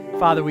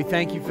Father, we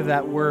thank you for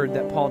that word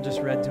that Paul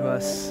just read to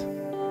us.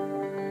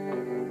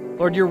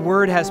 Lord, your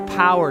word has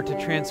power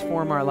to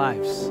transform our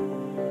lives,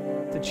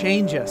 to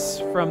change us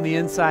from the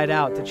inside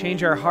out, to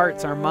change our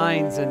hearts, our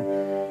minds, and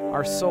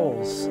our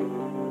souls.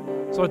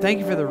 So Lord, thank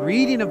you for the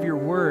reading of your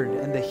word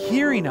and the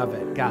hearing of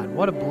it, God.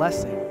 What a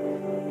blessing.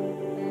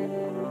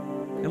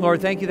 And Lord,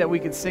 thank you that we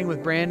could sing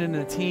with Brandon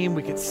and the team.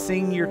 We could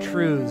sing your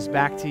truths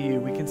back to you.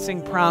 We can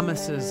sing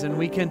promises, and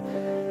we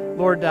can,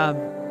 Lord,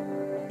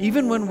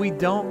 even when we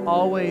don't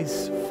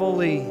always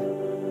fully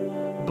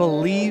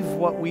believe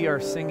what we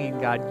are singing,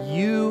 God,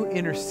 you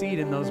intercede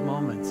in those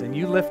moments, and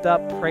you lift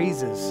up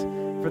praises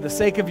for the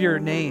sake of your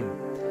name.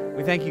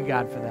 We thank you,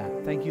 God, for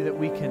that. Thank you that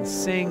we can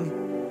sing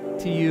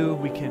to you.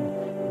 We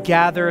can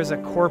gather as a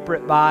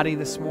corporate body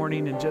this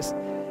morning and just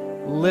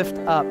lift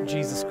up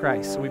Jesus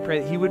Christ. So we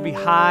pray that he would be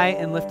high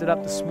and lifted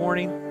up this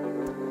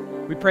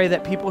morning. We pray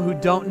that people who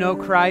don't know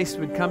Christ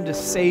would come to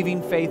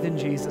saving faith in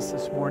Jesus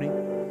this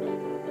morning.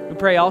 We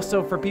pray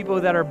also for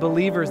people that are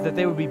believers that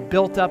they would be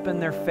built up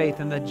in their faith,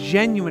 and the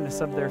genuineness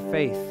of their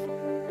faith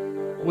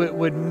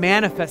would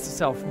manifest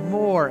itself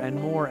more and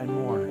more and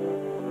more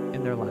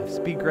in their lives.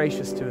 Be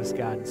gracious to us,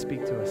 God, and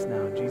speak to us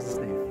now. In Jesus'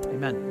 name,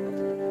 amen.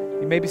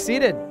 You may be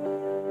seated.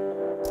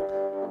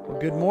 Well,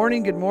 good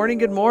morning, good morning,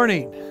 good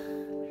morning.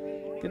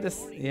 Good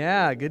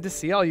to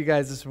see all you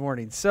guys this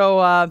morning.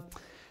 So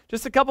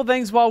just a couple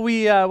things while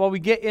we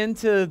get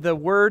into the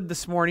Word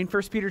this morning.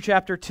 1 Peter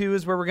chapter 2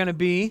 is where we're going to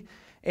be.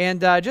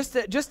 And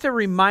just to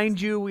remind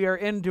you, we are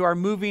into our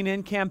Moving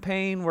In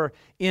campaign. We're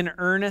in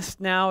earnest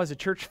now as a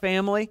church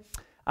family.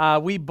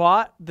 We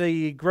bought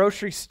the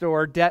grocery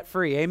store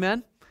debt-free.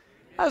 Amen?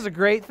 That was a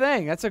great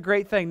thing. That's a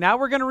great thing. Now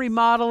we're going to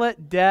remodel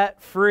it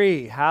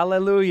debt-free.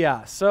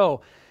 Hallelujah.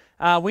 So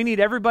we need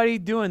everybody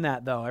doing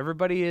that, though.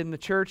 Everybody in the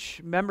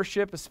church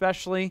membership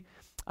especially.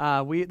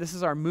 This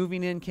is our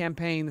Moving In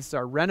campaign. This is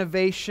our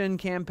renovation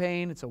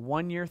campaign. It's a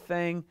one-year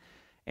thing.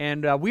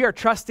 And we are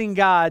trusting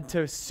God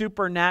to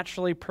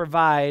supernaturally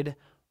provide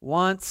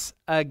once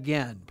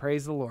again.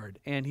 Praise the Lord.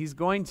 And he's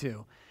going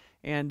to.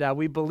 And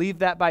we believe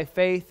that by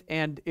faith.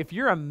 And if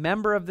you're a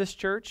member of this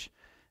church,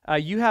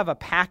 you have a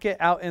packet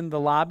out in the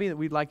lobby that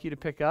we'd like you to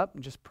pick up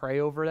and just pray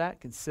over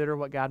that. Consider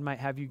what God might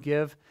have you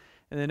give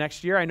in the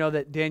next year. I know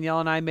that Danielle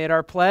and I made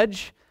our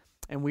pledge,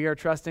 and we are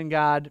trusting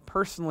God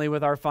personally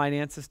with our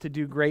finances to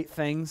do great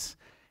things.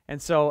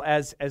 And so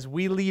as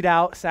we lead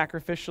out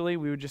sacrificially,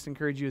 we would just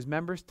encourage you as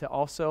members to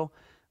also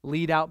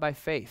lead out by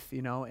faith,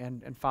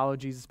 and follow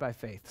Jesus by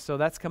faith. So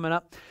that's coming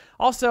up.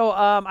 Also,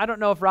 I don't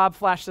know if Rob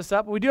flashed this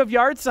up, but we do have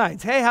yard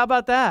signs. Hey, how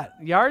about that?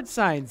 Yard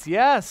signs,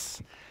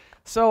 yes.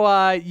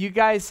 So you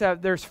guys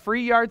there's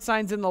free yard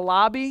signs in the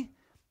lobby.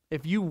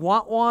 If you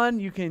want one,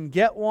 you can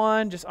get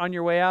one just on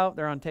your way out.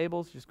 They're on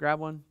tables. Just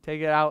grab one,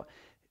 take it out.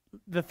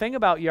 The thing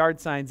about yard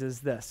signs is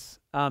this.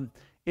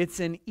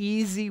 It's an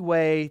easy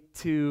way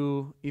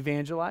to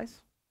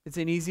evangelize. It's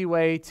an easy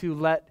way to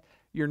let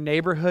your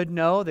neighborhood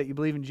know that you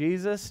believe in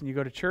Jesus and you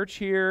go to church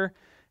here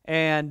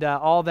and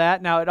all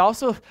that. Now, it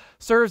also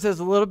serves as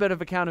a little bit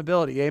of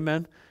accountability.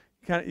 Amen?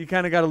 You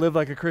kind of got to live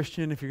like a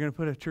Christian if you're going to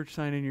put a church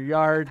sign in your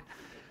yard.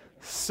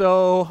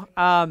 So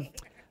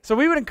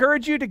we would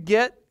encourage you to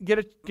get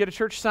a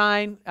church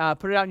sign,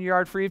 put it out in your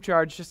yard free of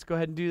charge. Just go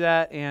ahead and do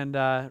that and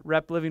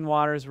rep Living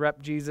Waters,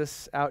 rep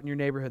Jesus out in your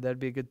neighborhood. That'd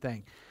be a good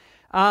thing.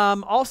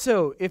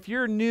 Also, if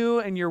you're new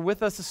and you're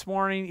with us this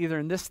morning, either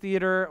in this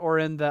theater or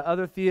in the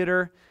other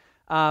theater,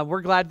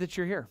 we're glad that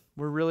you're here.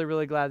 We're really,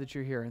 really glad that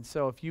you're here. And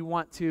so if you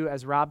want to,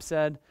 as Rob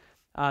said,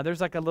 there's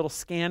like a little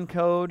scan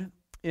code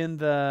in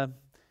the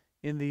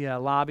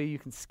lobby. You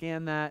can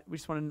scan that. We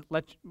just want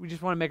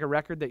to make a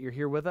record that you're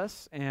here with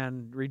us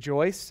and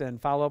rejoice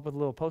and follow up with a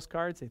little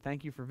postcard. Say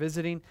thank you for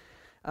visiting.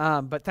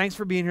 But thanks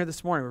for being here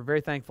this morning. We're very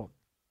thankful.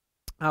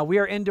 We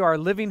are into our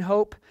Living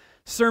Hope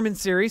sermon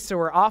series, so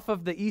we're off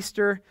of the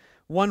Easter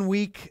 1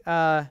 week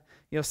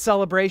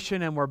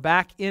celebration, and we're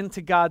back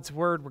into God's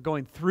Word. We're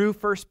going through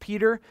 1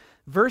 Peter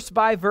verse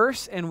by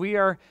verse, and we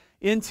are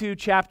into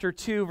chapter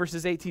 2,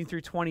 verses 18 through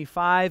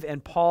 25,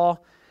 and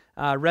Paul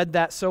read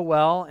that so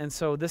well, and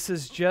so this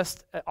is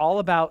just all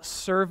about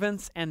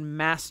servants and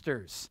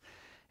masters.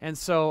 And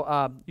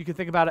so you can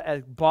think about it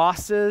as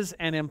bosses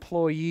and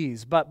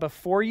employees, but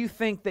before you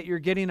think that you're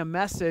getting a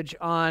message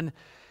on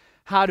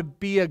how to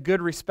be a good,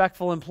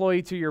 respectful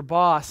employee to your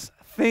boss,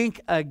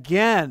 think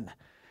again.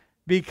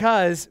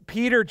 Because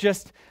Peter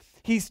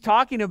he's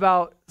talking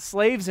about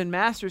slaves and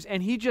masters,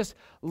 and he just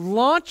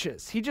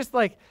launches. He just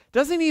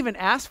doesn't even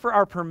ask for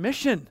our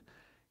permission.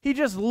 He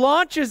just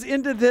launches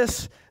into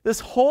this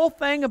whole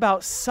thing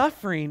about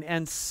suffering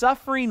and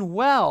suffering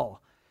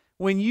well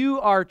when you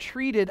are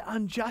treated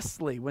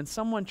unjustly, when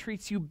someone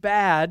treats you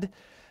bad.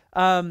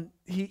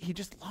 He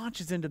just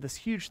launches into this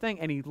huge thing,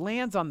 and he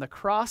lands on the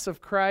cross of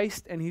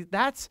Christ, and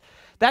that's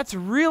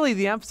really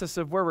the emphasis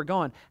of where we're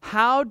going.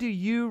 How do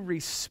you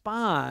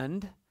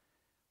respond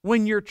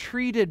when you're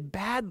treated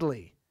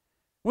badly?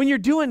 When you're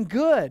doing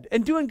good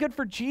and doing good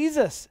for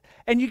Jesus,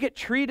 and you get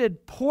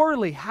treated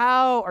poorly,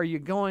 how are you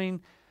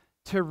going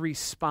to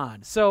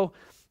respond? So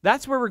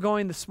That's where we're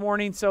going this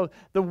morning. So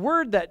the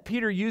word that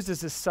Peter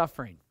uses is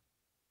suffering.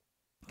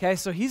 Okay,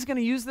 so he's going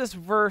to use this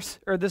verse,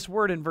 or this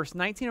word in verse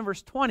 19 and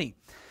verse 20.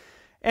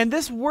 And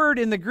this word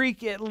in the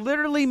Greek, it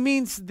literally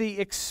means the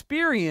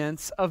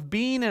experience of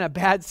being in a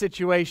bad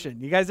situation.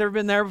 You guys ever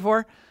been there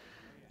before?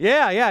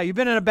 Yeah. You've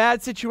been in a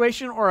bad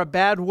situation or a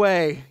bad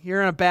way.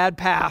 You're in a bad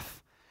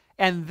path.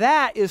 And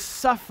that is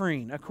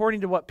suffering,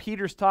 according to what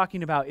Peter's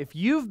talking about. If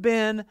you've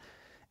been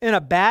in a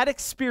bad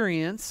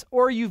experience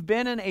or you've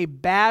been in a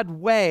bad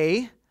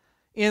way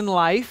in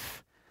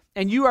life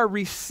and you are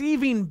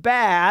receiving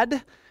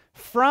bad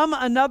from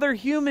another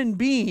human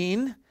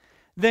being,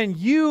 then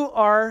you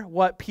are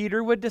what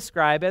Peter would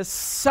describe as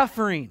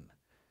suffering.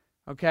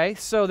 Okay,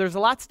 so there's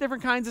lots of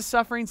different kinds of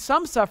suffering.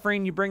 Some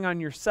suffering you bring on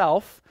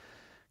yourself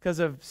because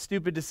of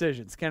stupid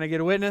decisions. Can I get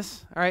a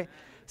witness? All right.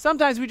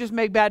 Sometimes we just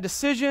make bad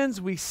decisions.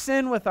 We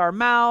sin with our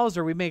mouths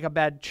or we make a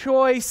bad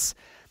choice.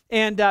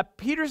 And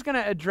Peter's going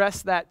to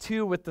address that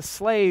too with the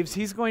slaves.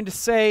 He's going to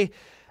say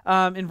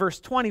in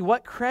verse 20,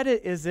 what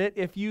credit is it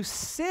if you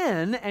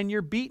sin and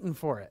you're beaten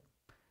for it?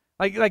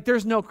 Like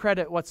there's no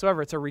credit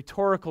whatsoever. It's a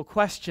rhetorical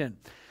question.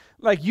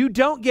 Like you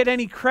don't get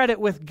any credit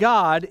with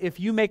God if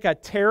you make a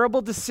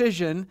terrible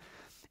decision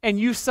and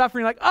you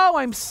suffering like, oh,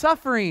 I'm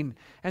suffering.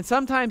 And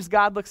sometimes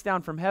God looks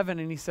down from heaven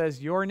and he says,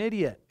 you're an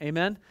idiot.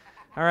 Amen?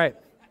 All right.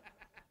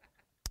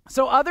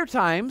 So other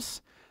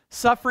times,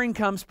 suffering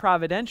comes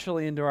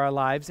providentially into our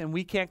lives and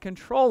we can't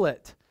control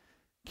it.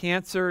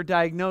 Cancer,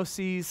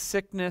 diagnoses,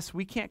 sickness,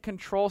 we can't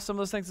control some of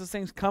those things. Those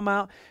things come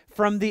out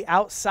from the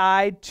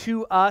outside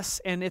to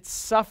us, and it's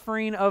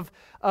suffering of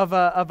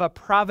a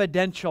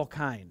providential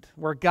kind,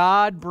 where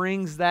God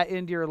brings that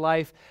into your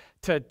life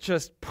to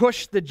just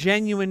push the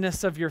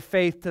genuineness of your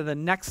faith to the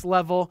next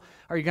level.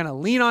 Are you going to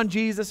lean on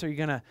Jesus, or are you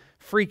going to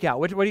freak out?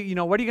 What are you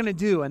going to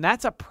do? And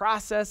that's a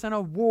process and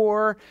a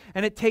war,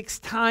 and it takes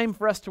time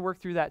for us to work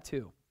through that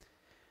too.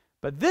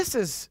 But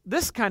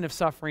this kind of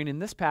suffering in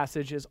this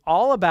passage is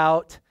all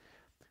about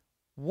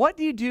what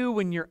do you do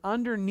when you're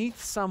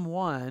underneath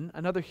someone,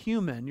 another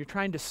human, you're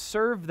trying to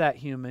serve that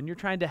human, you're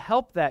trying to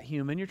help that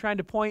human, you're trying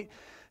to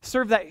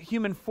serve that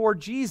human for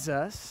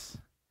Jesus,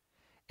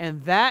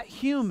 and that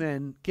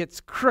human gets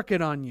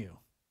crooked on you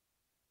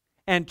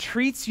and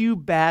treats you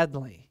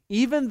badly,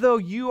 even though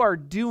you are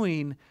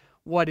doing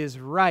what is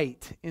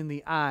right in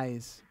the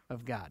eyes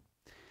of God.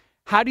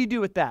 How do you do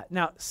with that?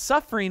 Now,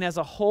 suffering as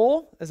a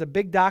whole, as a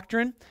big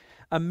doctrine,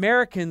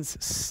 Americans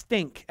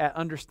stink at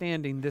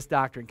understanding this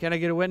doctrine. Can I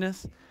get a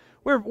witness?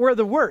 We're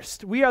the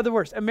worst. We are the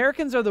worst.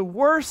 Americans are the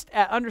worst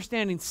at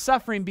understanding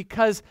suffering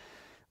because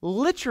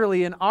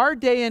literally in our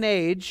day and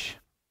age,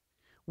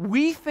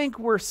 we think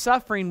we're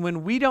suffering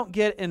when we don't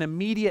get an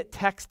immediate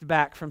text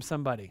back from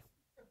somebody.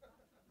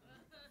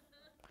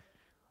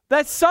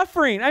 That's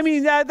suffering. I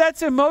mean,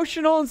 that's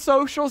emotional and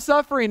social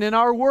suffering in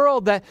our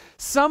world, that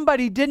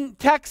somebody didn't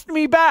text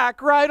me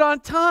back right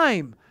on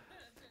time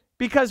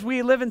because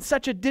we live in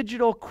such a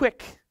digital,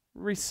 quick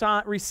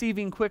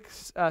receiving, quick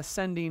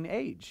sending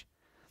age,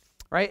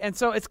 right? And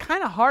so it's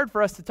kind of hard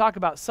for us to talk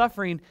about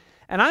suffering,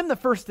 and I'm the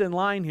first in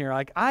line here.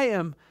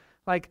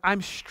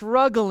 I'm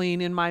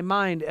struggling in my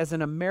mind as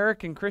an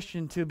American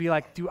Christian to be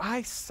like, do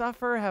I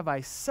suffer? Have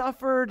I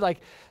suffered? Like,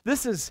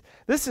 this is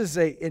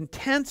an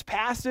intense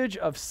passage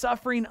of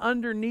suffering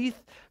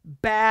underneath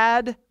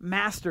bad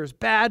masters,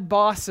 bad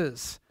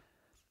bosses.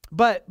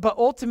 But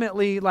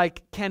ultimately,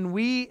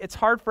 it's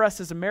hard for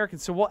us as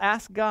Americans. So we'll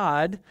ask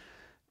God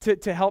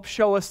to help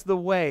show us the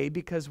way,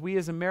 because we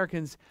as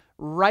Americans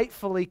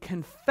rightfully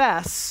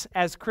confess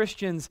as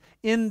Christians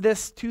in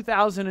this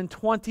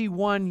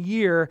 2021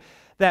 year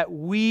that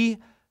we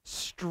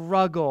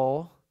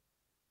struggle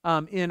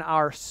in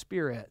our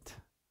spirit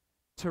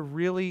to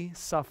really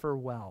suffer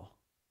well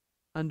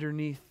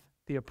underneath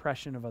the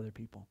oppression of other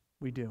people.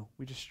 We do.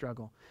 We just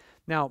struggle.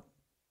 Now,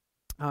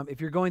 if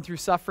you're going through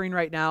suffering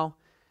right now,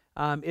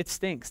 it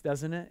stinks,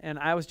 doesn't it? And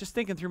I was just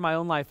thinking through my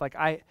own life, like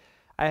I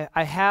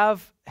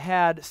have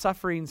had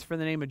sufferings for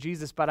the name of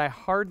Jesus, but I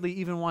hardly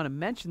even want to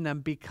mention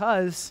them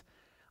because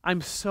I'm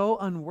so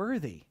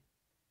unworthy.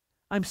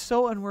 I'm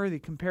so unworthy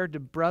compared to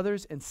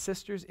brothers and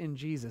sisters in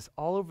Jesus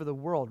all over the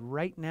world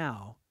right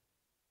now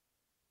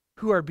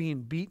who are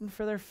being beaten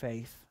for their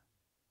faith,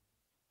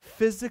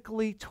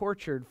 physically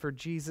tortured for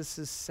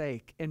Jesus'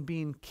 sake, and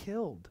being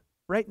killed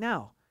right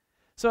now.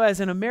 So as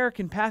an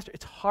American pastor,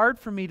 it's hard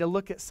for me to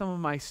look at some of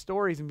my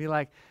stories and be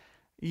like,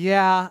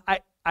 yeah,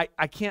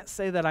 I can't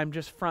say that I'm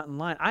just front in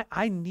line.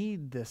 I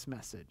need this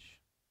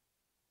message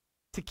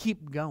to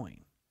keep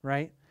going,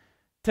 right?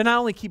 To not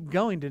only keep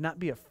going, to not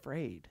be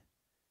afraid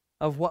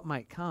of what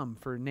might come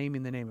for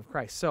naming the name of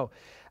Christ. So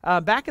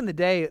back in the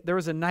day, there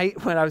was a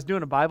night when I was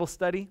doing a Bible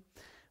study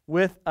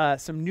with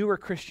some newer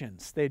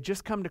Christians. They had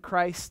just come to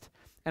Christ,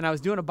 and I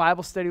was doing a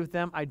Bible study with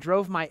them. I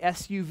drove my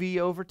SUV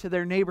over to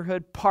their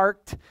neighborhood,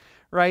 parked,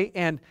 right,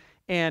 and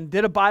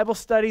did a Bible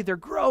study. They're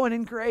growing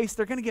in grace.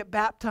 They're going to get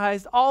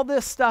baptized, all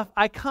this stuff.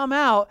 I come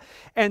out,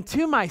 and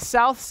to my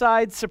south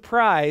side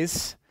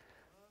surprise,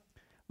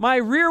 my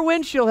rear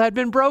windshield had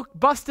been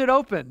busted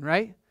open,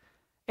 right?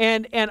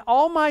 And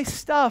all my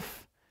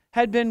stuff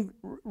had been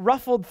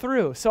ruffled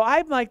through. So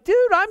I'm like, dude,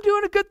 I'm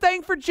doing a good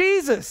thing for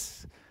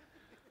Jesus.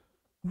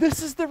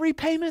 This is the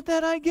repayment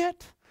that I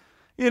get?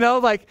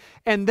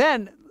 And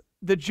then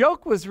the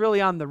joke was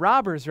really on the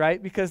robbers,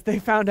 right? Because they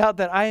found out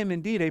that I am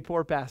indeed a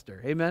poor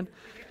pastor. Amen?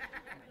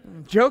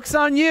 Joke's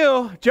on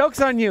you. Joke's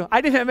on you.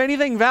 I didn't have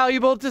anything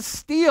valuable to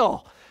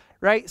steal,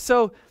 right?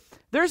 So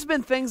there's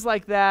been things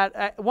like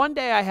that. One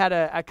day I had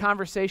a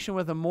conversation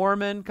with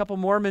a couple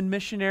Mormon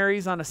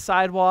missionaries on a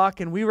sidewalk,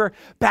 and we were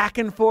back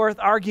and forth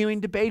arguing,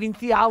 debating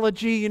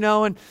theology,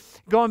 and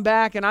going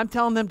back, and I'm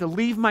telling them to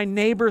leave my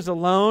neighbors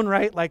alone,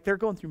 right? Like they're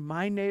going through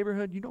my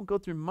neighborhood. You don't go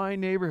through my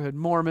neighborhood,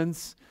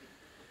 Mormons.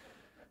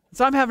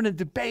 So I'm having a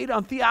debate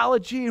on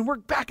theology, and we're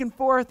back and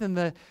forth, and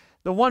the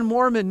one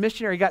Mormon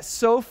missionary got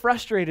so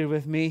frustrated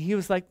with me, he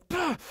was like,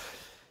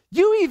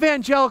 you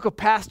evangelical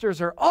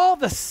pastors are all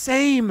the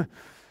same.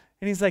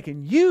 And he's like,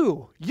 and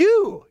you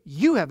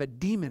have a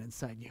demon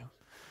inside you.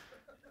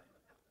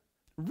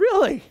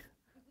 Really?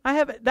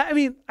 I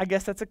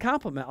guess that's a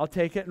compliment. I'll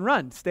take it and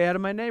run. Stay out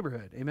of my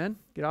neighborhood. Amen?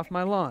 Get off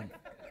my lawn.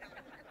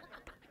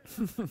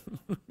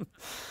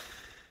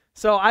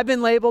 So I've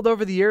been labeled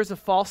over the years a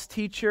false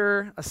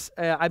teacher.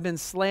 I've been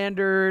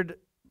slandered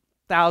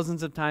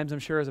thousands of times, I'm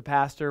sure, as a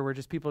pastor, where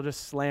people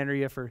just slander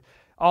you for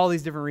all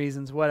these different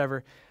reasons,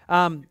 whatever.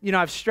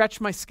 I've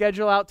stretched my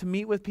schedule out to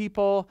meet with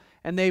people,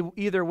 and they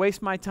either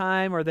waste my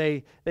time or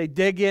they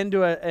dig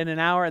into in an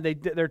hour, and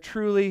they're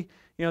truly,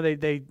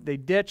 they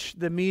ditch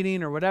the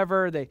meeting or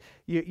whatever.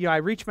 I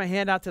reach my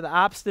hand out to the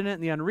obstinate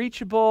and the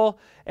unreachable,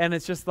 and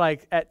it's just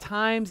like, at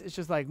times, it's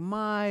just like,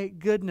 my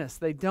goodness,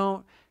 they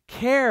don't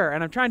care,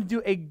 and I'm trying to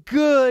do a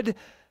good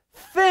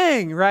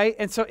thing, right?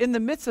 And so in the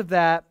midst of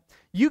that,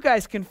 you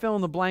guys can fill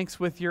in the blanks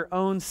with your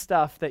own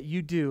stuff that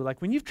you do. Like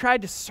when you've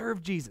tried to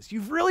serve Jesus,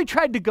 you've really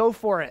tried to go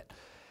for it,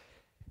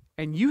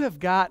 and you have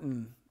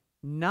gotten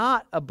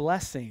not a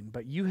blessing,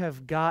 but you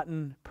have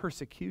gotten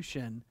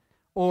persecution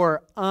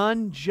or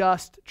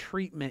unjust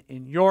treatment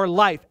in your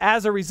life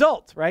as a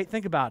result, right?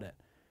 Think about it.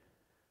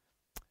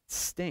 It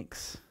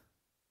stinks.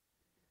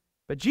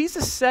 But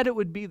Jesus said it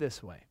would be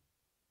this way.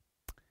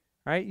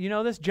 Right? You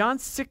know this? John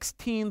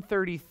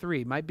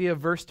 16:33 might be a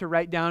verse to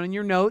write down in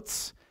your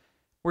notes,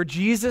 where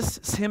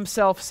Jesus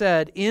himself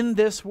said, in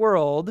this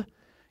world,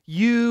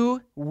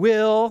 you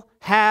will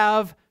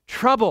have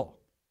trouble.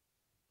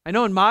 I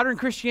know in modern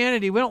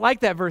Christianity, we don't like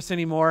that verse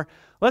anymore.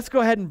 Let's go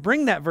ahead and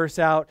bring that verse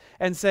out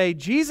and say,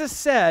 Jesus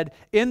said,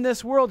 in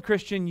this world,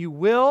 Christian, you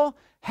will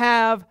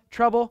have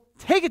trouble.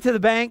 Take it to the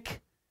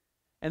bank.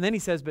 And then he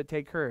says, but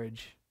take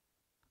courage.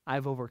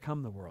 I've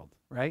overcome the world,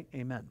 right?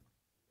 Amen.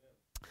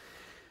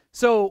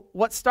 So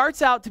what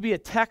starts out to be a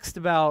text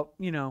about,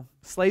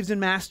 slaves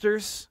and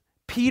masters,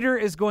 Peter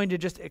is going to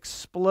just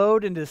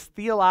explode into this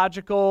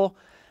theological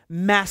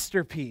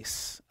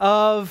masterpiece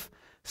of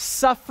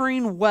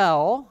suffering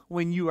well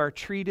when you are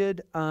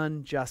treated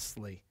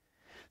unjustly.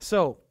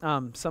 So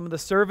some of the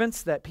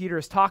servants that Peter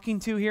is talking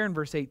to here in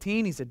verse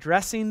 18, he's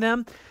addressing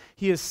them.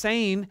 He is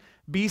saying,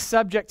 be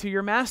subject to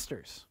your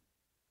masters.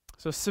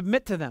 So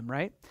submit to them,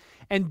 right?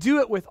 And do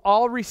it with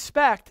all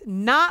respect,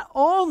 not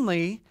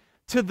only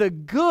to the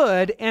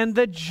good and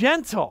the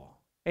gentle.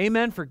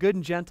 Amen for good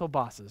and gentle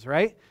bosses,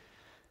 right?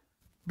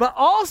 But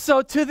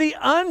also to the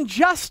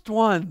unjust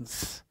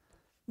ones.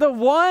 The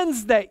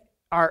ones that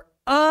are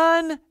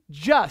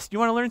unjust. You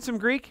want to learn some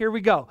Greek? Here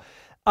we go.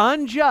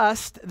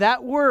 Unjust,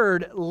 that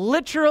word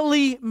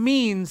literally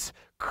means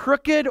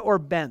crooked or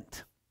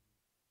bent.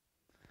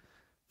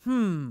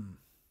 You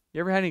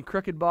ever had any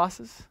crooked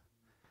bosses?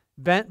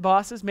 Bent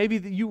bosses? Maybe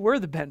you were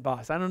the bent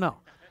boss. I don't know.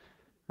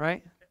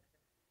 Right?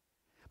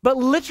 But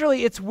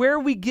literally, it's where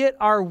we get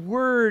our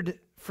word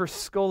for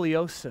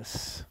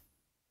scoliosis.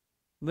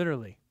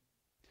 Literally.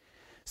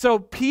 So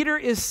Peter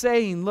is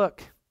saying,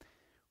 look,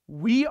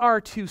 we are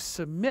to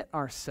submit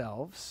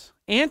ourselves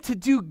and to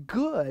do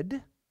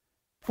good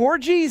for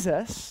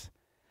Jesus,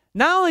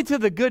 not only to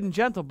the good and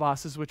gentle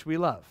bosses, which we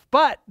love,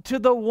 but to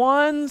the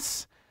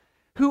ones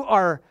who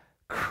are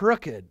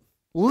crooked,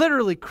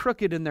 literally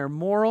crooked in their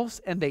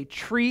morals, and they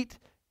treat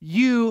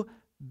you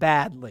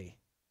badly.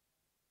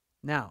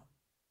 Now,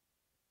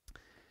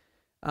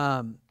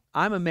 I'm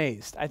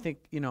amazed. I think,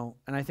 and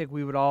I think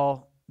we would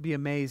all be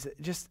amazed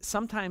at just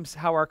sometimes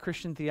how our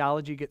Christian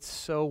theology gets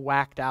so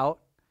whacked out,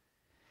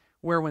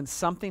 where when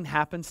something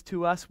happens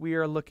to us, we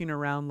are looking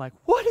around like,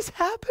 what is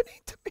happening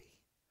to me?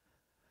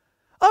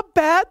 A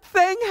bad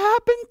thing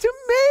happened to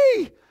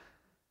me.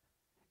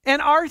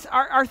 And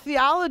our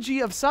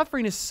theology of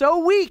suffering is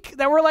so weak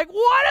that we're like,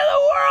 what in the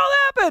world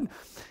happened?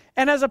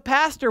 And as a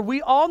pastor,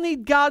 we all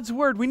need God's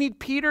word. We need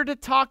Peter to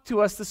talk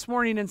to us this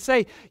morning and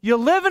say, you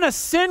live in a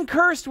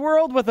sin-cursed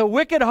world with a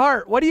wicked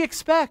heart. What do you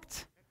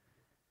expect?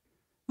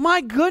 My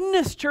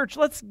goodness, church,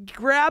 let's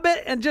grab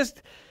it and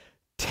just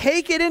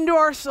take it into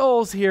our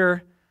souls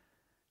here.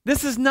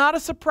 This is not a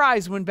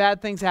surprise when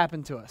bad things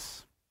happen to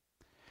us.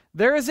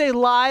 There is a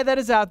lie that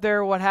is out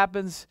there. What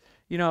happens,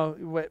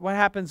 what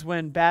happens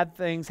when bad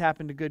things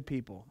happen to good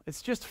people?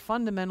 It's just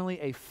fundamentally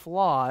a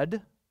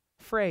flawed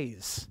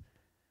phrase.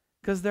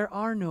 Because there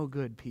are no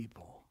good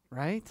people,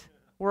 right?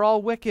 We're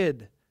all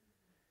wicked.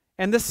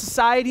 And this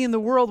society in the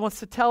world wants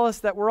to tell us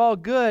that we're all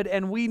good,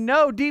 and we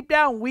know deep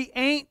down we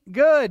ain't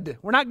good.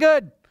 We're not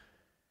good.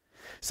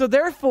 So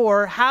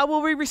therefore, how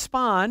will we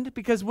respond?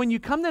 Because when you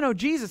come to know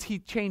Jesus, He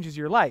changes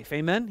your life.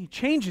 Amen? He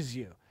changes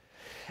you.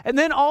 And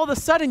then all of a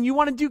sudden, you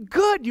want to do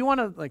good. You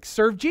want to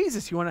serve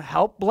Jesus. You want to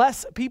help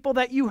bless people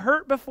that you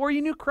hurt before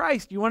you knew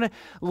Christ. You want to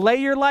lay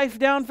your life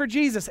down for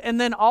Jesus. And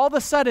then all of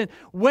a sudden,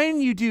 when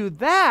you do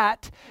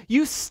that,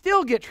 you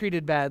still get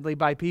treated badly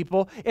by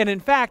people. And in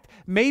fact,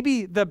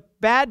 maybe the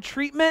bad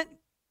treatment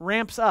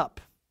ramps up.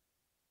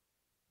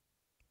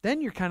 Then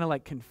you're kind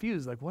of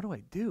confused. What do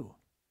I do?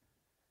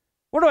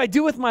 What do I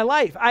do with my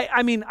life?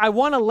 I mean, I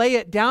want to lay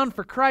it down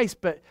for Christ,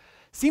 but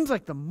seems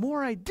like the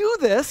more I do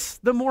this,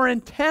 the more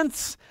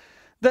intense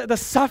the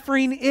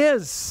suffering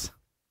is.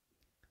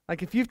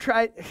 If you've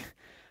tried,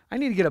 I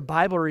need to get a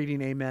Bible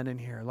reading amen in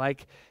here. Have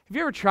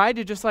you ever tried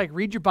to just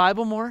read your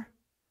Bible more?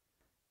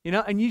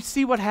 And you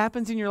see what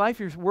happens in your life,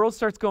 your world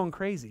starts going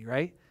crazy,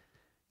 right?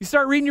 You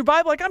start reading your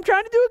Bible I'm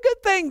trying to do a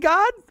good thing,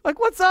 God.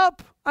 What's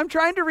up? I'm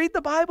trying to read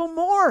the Bible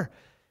more.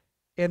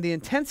 And the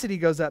intensity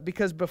goes up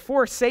because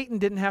before Satan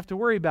didn't have to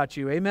worry about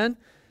you, amen?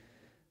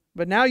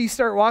 But now you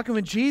start walking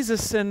with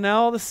Jesus, and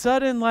now all of a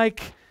sudden,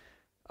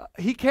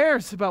 He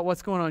cares about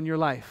what's going on in your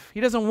life. He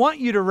doesn't want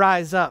you to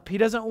rise up. He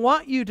doesn't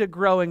want you to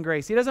grow in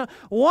grace. He doesn't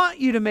want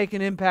you to make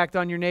an impact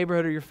on your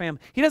neighborhood or your family.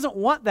 He doesn't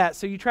want that,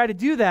 so you try to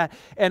do that,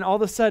 and all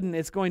of a sudden,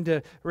 it's going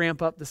to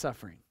ramp up the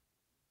suffering.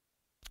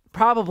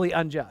 Probably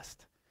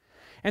unjust.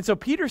 And so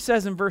Peter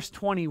says in verse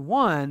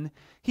 21,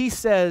 he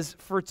says,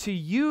 "For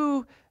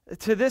to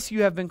this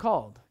you have been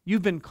called."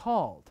 You've been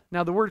called.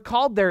 Now, the word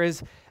called there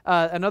is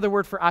another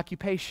word for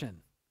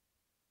occupation.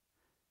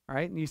 All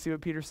right, and you see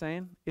what Peter's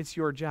saying? It's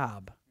your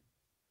job.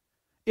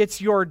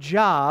 It's your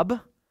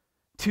job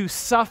to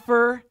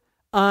suffer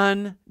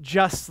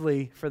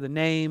unjustly for the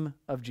name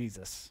of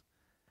Jesus.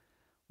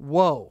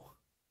 Whoa.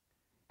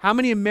 How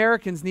many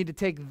Americans need to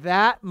take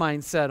that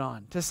mindset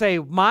on? To say,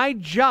 my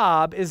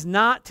job is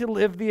not to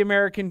live the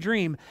American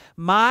dream.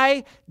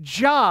 My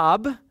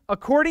job,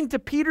 according to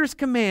Peter's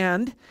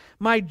command,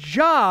 my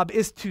job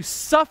is to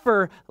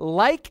suffer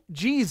like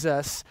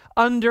Jesus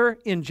under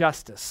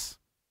injustice.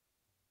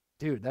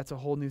 Dude, that's a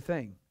whole new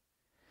thing.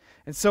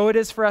 And so it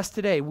is for us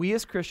today. We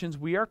as Christians,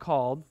 we are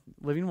called,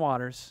 Living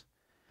Waters,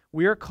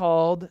 we are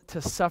called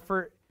to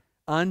suffer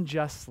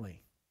unjustly.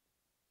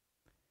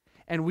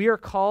 And we are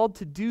called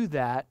to do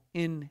that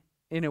in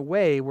a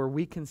way where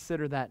we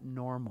consider that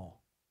normal.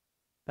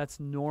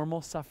 That's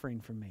normal suffering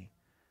for me.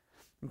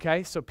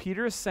 Okay, so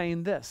Peter is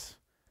saying this.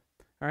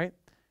 All right?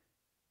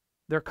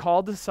 They're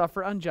called to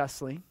suffer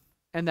unjustly,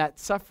 and that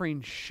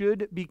suffering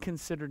should be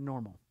considered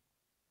normal.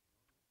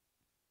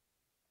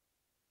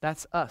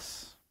 That's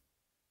us.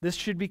 This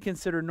should be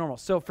considered normal.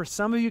 So for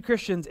some of you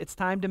Christians, it's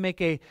time to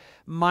make a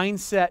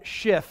mindset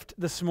shift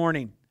this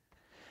morning.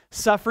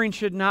 Suffering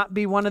should not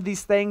be one of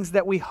these things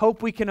that we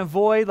hope we can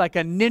avoid like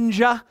a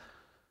ninja.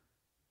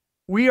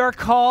 We are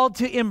called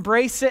to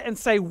embrace it and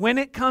say, when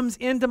it comes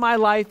into my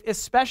life,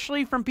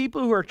 especially from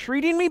people who are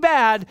treating me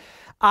bad,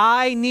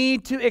 I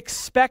need to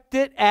expect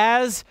it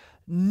as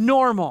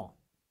normal.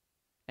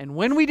 And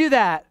when we do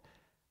that,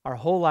 our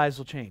whole lives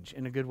will change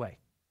in a good way.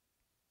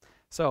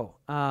 So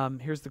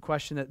here's the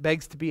question that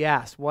begs to be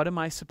asked. What am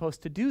I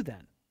supposed to do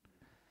then?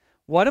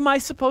 What am I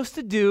supposed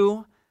to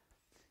do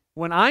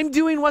when I'm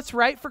doing what's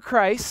right for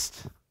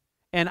Christ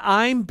and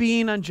I'm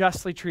being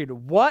unjustly treated?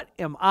 What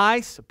am I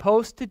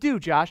supposed to do,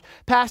 Josh?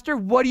 Pastor,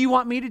 what do you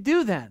want me to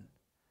do then?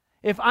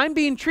 If I'm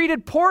being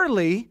treated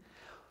poorly,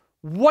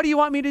 what do you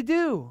want me to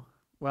do?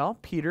 Well,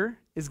 Peter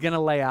is going to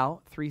lay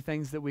out 3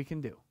 things that we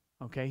can do.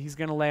 Okay, he's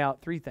going to lay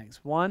out 3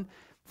 things. 1,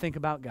 think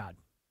about God.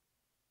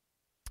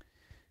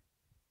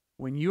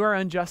 When you are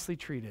unjustly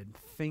treated,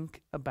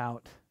 think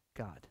about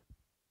God.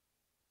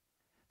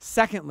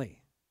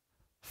 Secondly,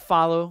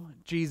 follow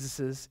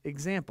Jesus'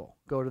 example.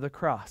 Go to the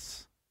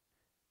cross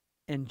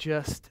and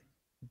just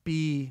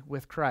be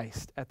with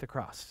Christ at the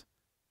cross.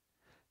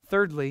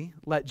 Thirdly,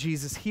 let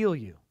Jesus heal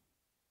you.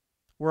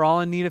 We're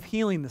all in need of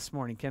healing this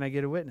morning. Can I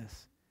get a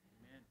witness?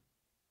 Amen.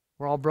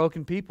 We're all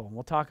broken people.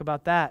 We'll talk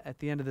about that at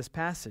the end of this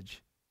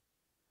passage.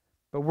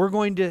 But we're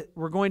going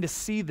to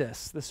see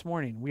this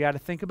morning. We got to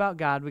think about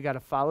God. We got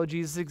to follow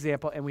Jesus'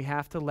 example, and we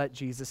have to let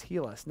Jesus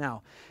heal us.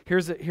 Now,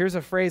 here's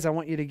a phrase I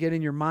want you to get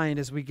in your mind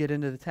as we get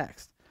into the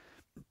text.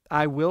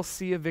 I will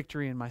see a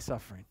victory in my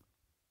suffering.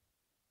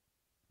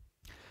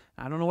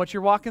 I don't know what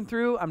you're walking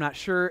through. I'm not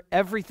sure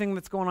everything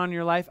that's going on in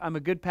your life. I'm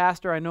a good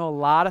pastor. I know a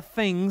lot of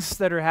things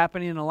that are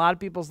happening in a lot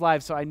of people's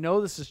lives, so I know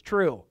this is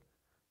true.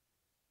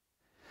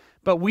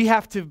 But we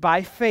have to,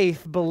 by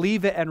faith,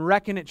 believe it and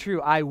reckon it true.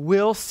 I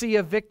will see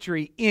a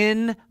victory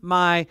in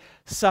my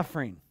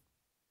suffering.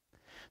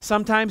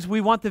 Sometimes we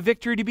want the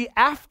victory to be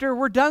after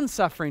we're done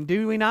suffering,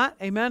 do we not?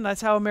 Amen?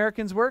 That's how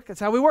Americans work. That's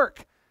how we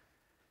work.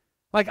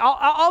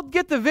 I'll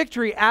get the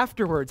victory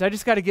afterwards. I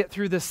just got to get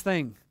through this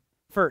thing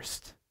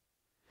first.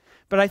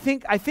 But I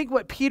think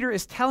what Peter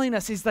is telling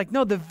us is like,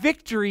 no, the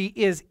victory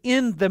is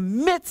in the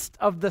midst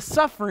of the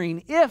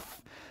suffering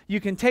if you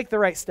can take the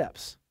right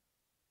steps.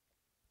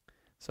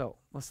 So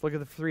let's look at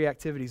the 3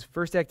 activities.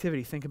 First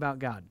activity, think about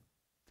God.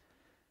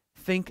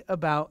 Think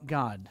about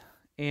God.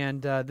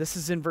 And this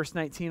is in verse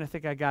 19. I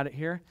think I got it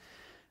here.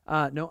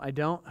 No, I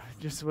don't.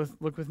 Just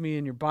look with me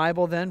in your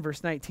Bible then.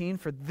 Verse 19.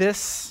 For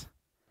this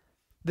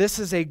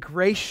is a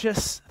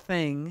gracious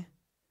thing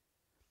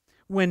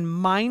when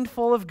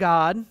mindful of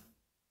God,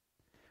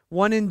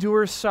 one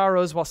endures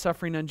sorrows while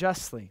suffering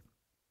unjustly.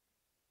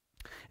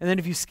 And then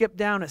if you skip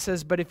down, it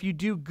says, but if you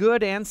do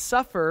good and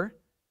suffer,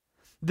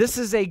 this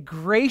is a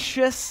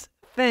gracious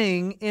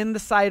thing in the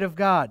sight of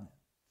God.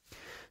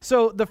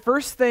 So the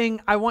first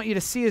thing I want you to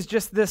see is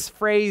just this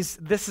phrase,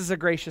 this is a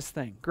gracious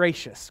thing.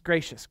 Gracious,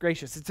 gracious,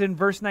 gracious. It's in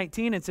verse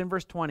 19, it's in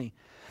verse 20.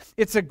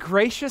 It's a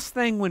gracious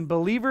thing when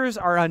believers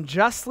are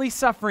unjustly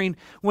suffering,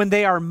 when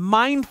they are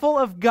mindful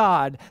of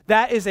God.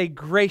 That is a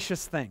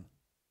gracious thing.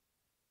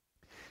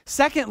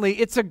 Secondly,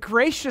 it's a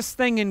gracious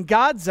thing in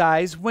God's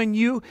eyes when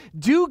you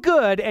do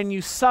good and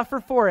you suffer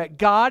for it.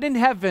 God in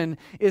heaven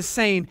is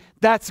saying,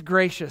 that's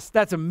gracious.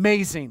 That's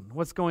amazing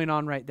what's going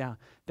on right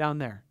down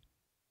there.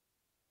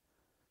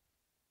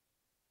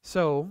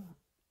 So,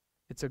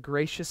 it's a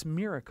gracious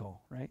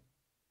miracle, right?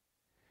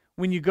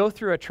 When you go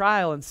through a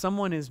trial and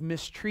someone is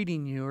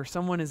mistreating you or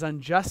someone is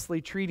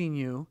unjustly treating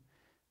you,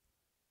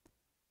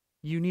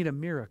 you need a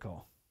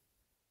miracle,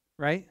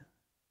 right?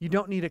 You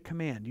don't need a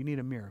command, you need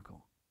a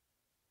miracle.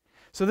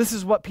 So this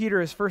is what Peter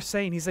is first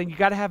saying. He's saying you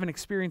got to have an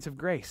experience of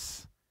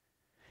grace.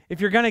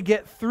 If you're going to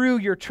get through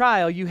your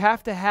trial, you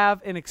have to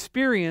have an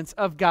experience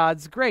of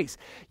God's grace.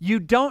 You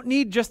don't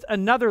need just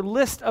another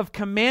list of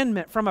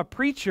commandment from a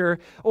preacher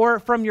or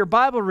from your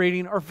Bible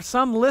reading or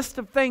some list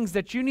of things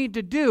that you need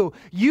to do.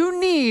 You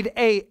need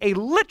a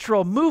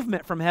literal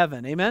movement from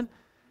heaven. Amen?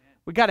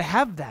 We got to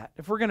have that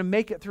if we're going to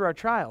make it through our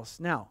trials.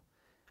 Now,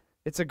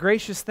 it's a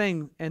gracious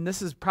thing, and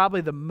this is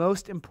probably the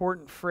most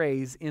important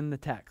phrase in the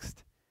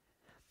text.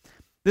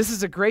 This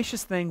is a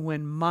gracious thing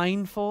when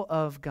mindful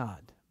of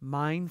God.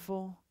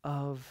 Mindful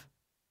of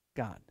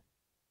God.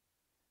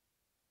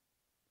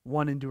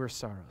 One endures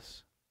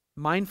sorrows.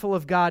 Mindful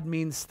of God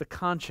means the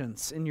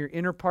conscience in your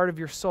inner part of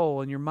your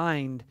soul and your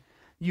mind,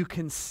 you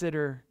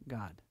consider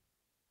God.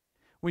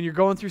 When you're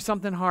going through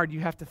something hard,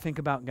 you have to think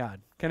about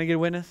God. Can I get a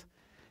witness?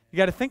 You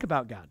got to think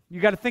about God. You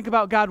got to think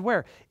about God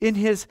where? In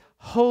His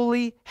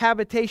holy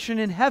habitation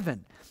in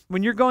heaven.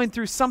 When you're going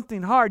through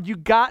something hard, you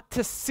got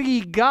to see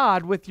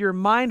God with your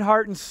mind,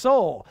 heart, and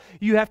soul.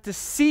 You have to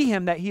see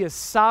Him that He is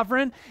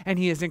sovereign and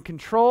He is in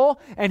control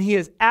and He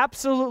is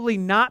absolutely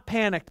not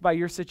panicked by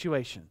your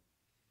situation.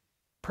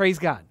 Praise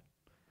God.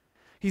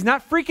 He's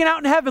not freaking out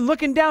in heaven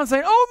looking down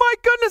saying, oh my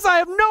goodness, I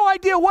have no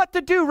idea what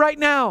to do right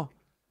now.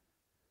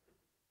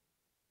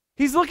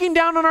 He's looking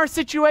down on our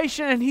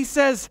situation and He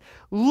says,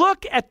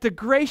 look at the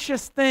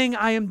gracious thing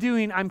I am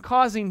doing. I'm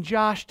causing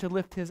Josh to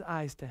lift his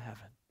eyes to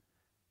heaven.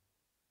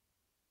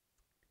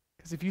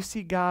 Because if you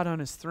see God on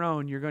His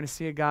throne, you're going to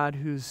see a God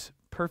who's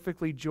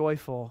perfectly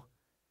joyful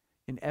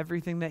in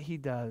everything that He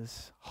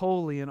does,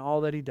 holy in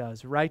all that He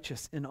does,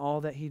 righteous in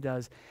all that He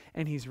does,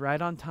 and He's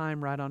right on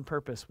time, right on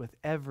purpose with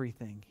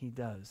everything He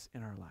does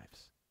in our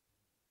lives.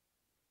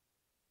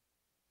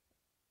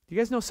 Do you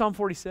guys know Psalm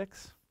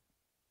 46?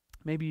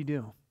 Maybe you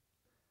do.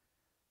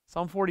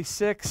 Psalm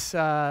 46,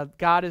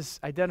 God is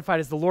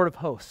identified as the Lord of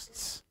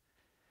hosts.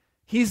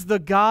 He's the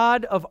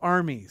God of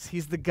armies.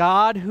 He's the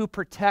God who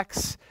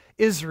protects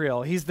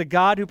Israel. He's the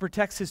God who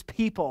protects His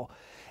people.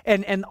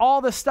 And all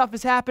this stuff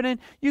is happening.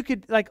 You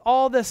could, like,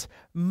 all this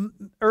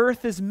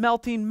earth is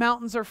melting,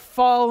 mountains are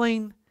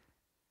falling,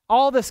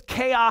 all this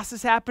chaos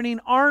is happening,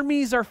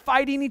 armies are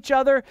fighting each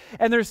other,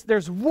 and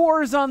there's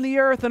wars on the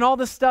earth and all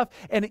this stuff.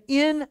 And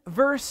in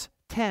verse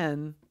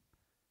 10,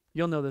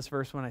 you'll know this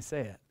verse when I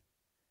say it.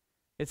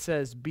 It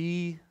says,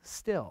 be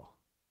still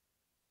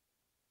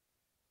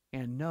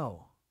and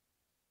know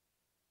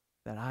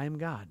that I am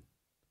God,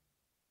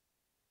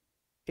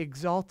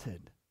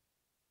 exalted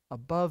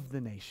above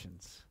the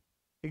nations,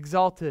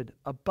 exalted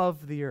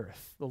above the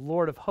earth. The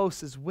Lord of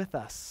hosts is with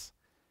us.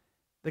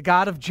 The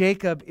God of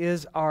Jacob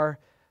is our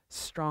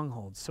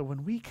stronghold. So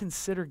when we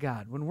consider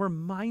God, when we're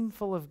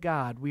mindful of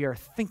God, we are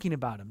thinking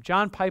about Him.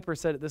 John Piper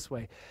said it this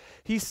way.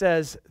 He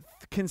says,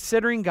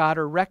 considering God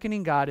or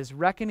reckoning God is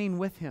reckoning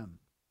with Him.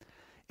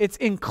 It's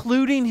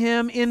including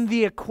Him in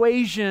the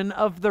equation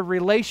of the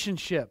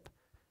relationship.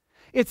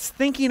 It's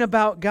thinking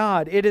about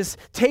God. It is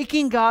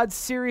taking God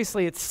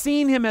seriously. It's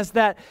seeing Him as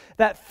that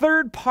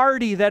third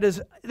party that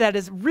is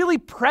really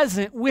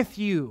present with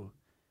you.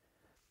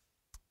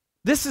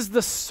 This is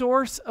the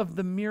source of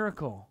the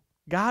miracle.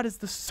 God is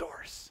the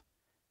source.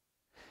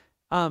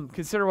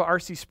 Consider what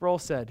R.C. Sproul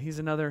said. He's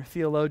another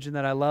theologian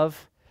that I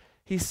love.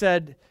 He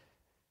said,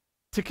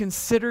 to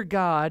consider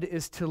God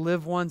is to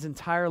live one's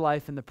entire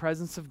life in the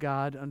presence of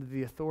God, under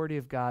the authority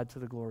of God, to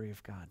the glory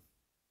of God.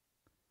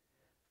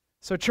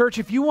 So, church,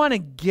 if you want to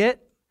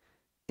get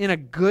in a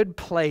good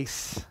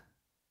place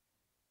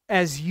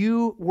as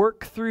you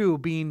work through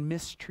being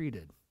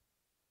mistreated,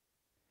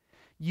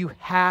 you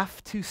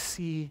have to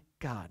see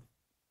God.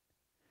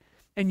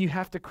 And you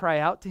have to cry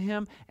out to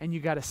him, and you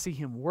got to see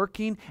him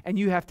working, and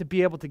you have to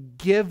be able to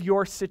give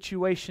your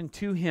situation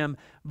to him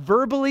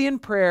verbally in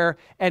prayer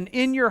and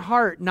in your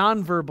heart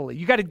non-verbally.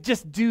 You got to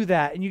just do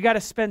that, and you got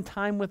to spend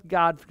time with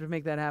God to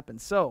make that happen.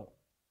 So,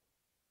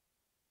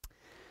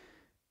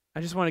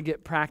 I just want to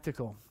get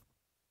practical.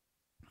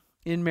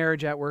 In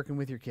marriage, at work, and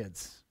with your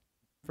kids.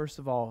 First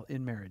of all,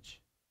 in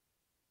marriage.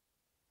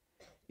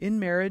 In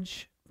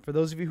marriage, for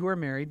those of you who are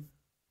married,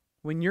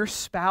 when your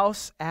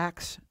spouse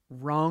acts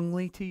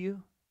wrongly to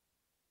you,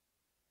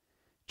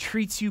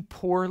 treats you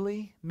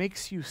poorly,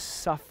 makes you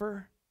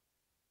suffer,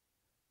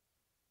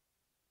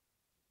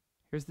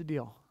 here's the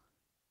deal.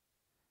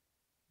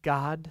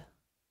 God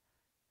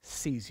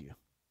sees you.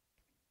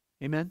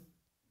 Amen?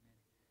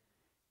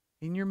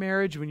 In your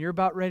marriage, when you're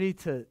about ready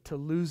to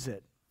lose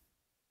it,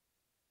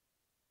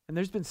 and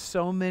there's been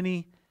so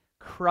many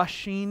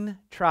crushing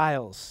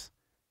trials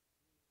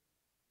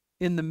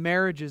in the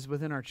marriages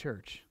within our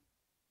church.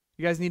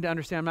 You guys need to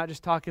understand, I'm not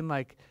just talking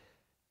like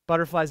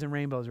butterflies and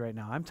rainbows right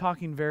now. I'm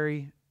talking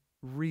very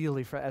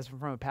really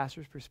from a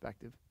pastor's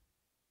perspective.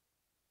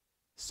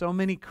 So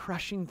many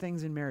crushing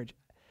things in marriage.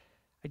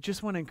 I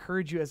just want to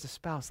encourage you as a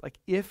spouse, like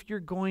if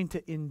you're going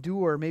to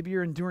endure, maybe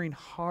you're enduring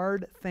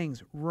hard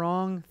things,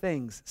 wrong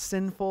things,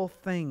 sinful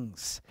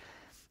things.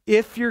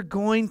 If you're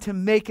going to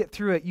make it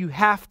through it, you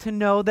have to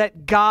know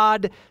that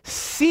God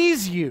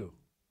sees you.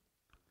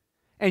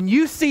 And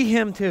you see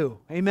him too.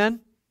 Amen?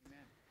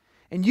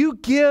 And you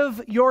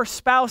give your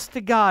spouse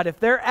to God. If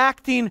they're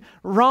acting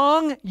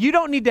wrong, you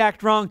don't need to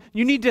act wrong.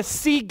 You need to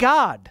see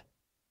God.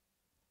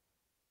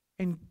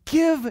 And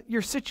give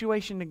your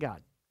situation to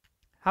God.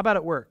 How about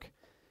at work?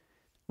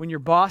 When your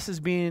boss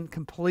is being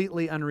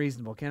completely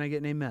unreasonable, can I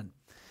get an amen?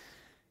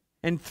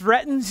 And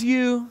threatens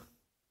you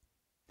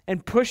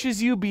and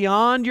pushes you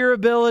beyond your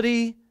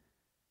ability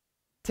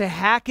to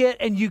hack it,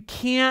 and you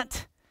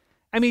can't.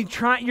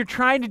 You're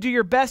trying to do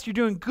your best. You're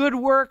doing good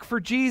work for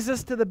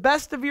Jesus to the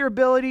best of your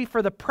ability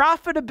for the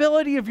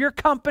profitability of your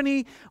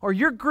company or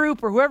your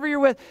group or whoever you're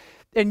with.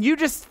 And you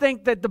just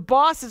think that the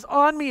boss is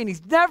on me and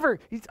he's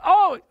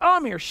always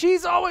on me or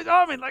she's always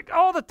on me, like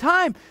all the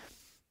time.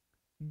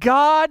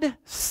 God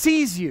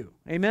sees you.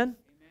 Amen?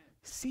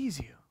 He sees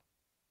you.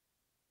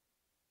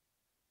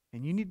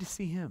 And you need to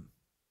see him.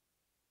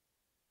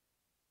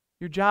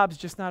 Your job is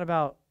just not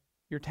about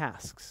your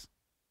tasks.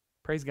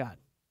 Praise God.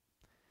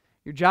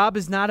 Your job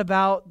is not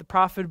about the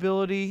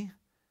profitability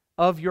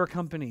of your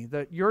company.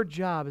 Your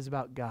job is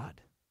about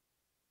God.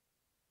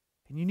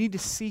 And you need to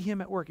see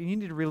him at work. And you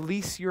need to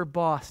release your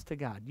boss to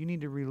God. You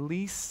need to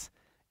release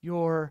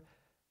your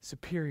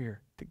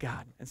superior to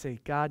God and say,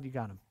 God, you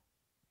got him.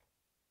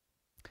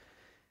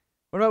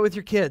 What about with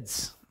your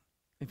kids?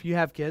 If you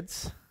have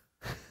kids.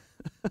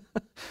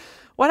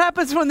 What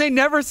happens when they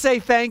never say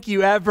thank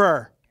you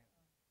ever?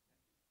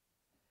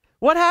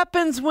 What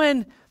happens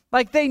when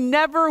they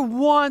never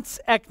once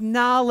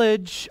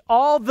acknowledge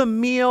all the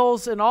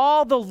meals and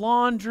all the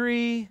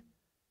laundry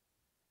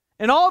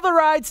and all the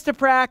rides to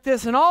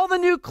practice and all the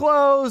new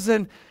clothes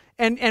and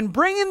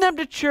bringing them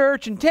to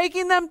church and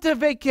taking them to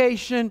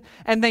vacation,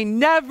 and they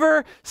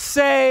never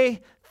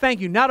say thank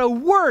you. Not a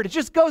word. It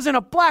just goes in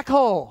a black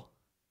hole.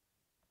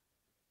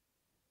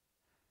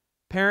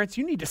 Parents,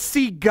 you need to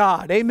see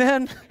God.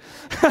 Amen?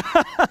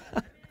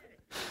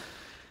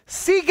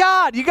 See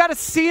God. You got to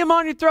see him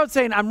on your throat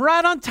saying, I'm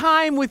right on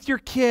time with your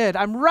kid.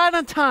 I'm right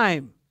on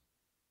time.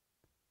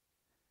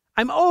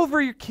 I'm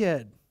over your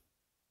kid.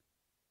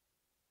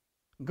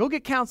 Go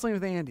get counseling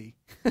with Andy.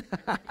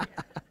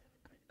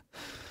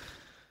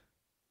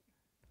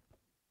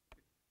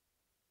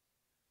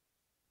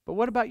 But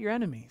what about your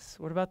enemies?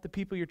 What about the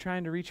people you're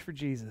trying to reach for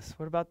Jesus?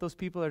 What about those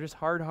people that are just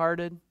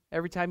hard-hearted?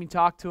 Every time you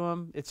talk to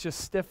them, it's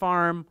just stiff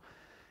arm.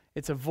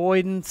 It's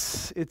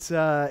avoidance. It's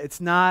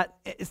not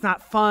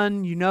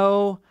fun. You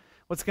know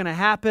what's going to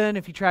happen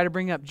if you try to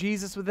bring up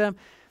Jesus with them.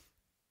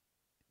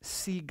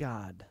 See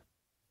God.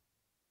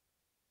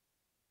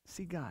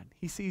 See God.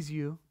 He sees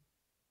you.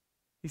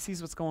 He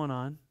sees what's going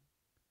on.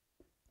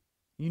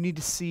 You need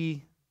to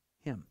see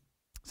him.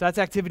 So that's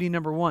activity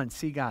number 1,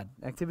 see God.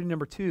 Activity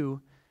number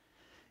 2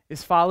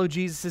 is follow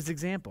Jesus'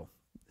 example.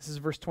 This is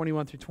verse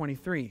 21 through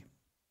 23.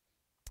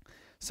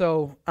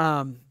 So,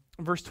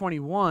 verse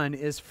 21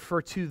 is,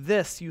 for to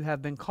this you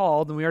have been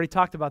called, and we already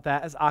talked about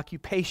that as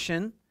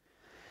occupation,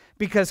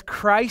 because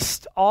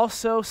Christ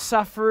also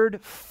suffered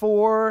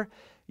for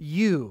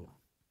you,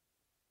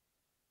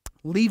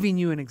 leaving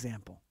you an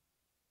example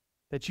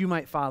that you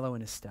might follow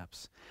in his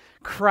steps.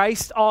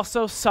 Christ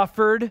also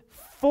suffered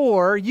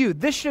for you.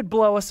 This should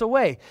blow us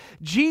away.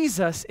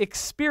 Jesus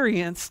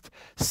experienced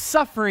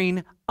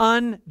suffering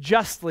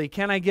unjustly.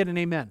 Can I get an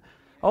amen?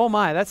 Oh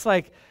my, that's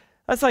like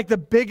the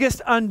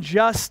biggest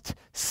unjust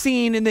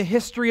scene in the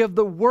history of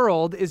the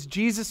world is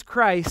Jesus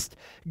Christ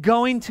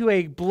going to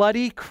a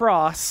bloody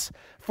cross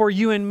for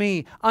you and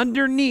me,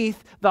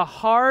 underneath the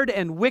hard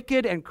and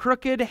wicked and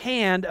crooked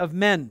hand of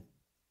men.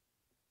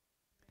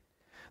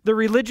 The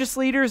religious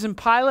leaders and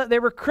Pilate, they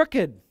were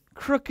crooked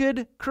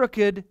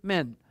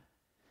men.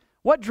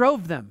 What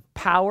drove them?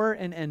 Power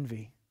and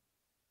envy.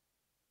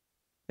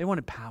 They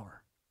wanted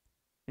power.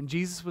 And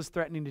Jesus was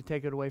threatening to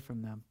take it away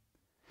from them.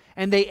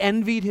 And they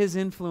envied his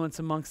influence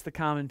amongst the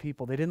common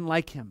people. They didn't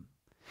like him.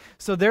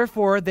 So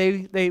therefore,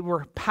 they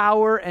were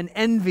power and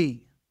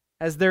envy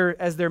as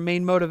their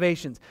main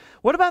motivations.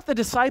 What about the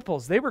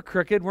disciples? They were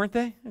crooked, weren't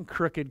they? A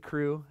crooked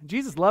crew.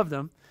 Jesus loved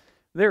them.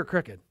 They were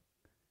crooked.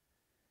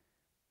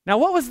 Now,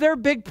 what was their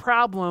big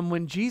problem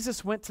when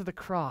Jesus went to the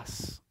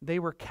cross? They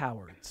were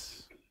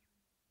cowards.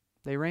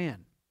 They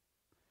ran.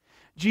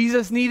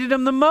 Jesus needed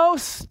them the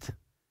most.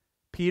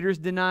 Peter's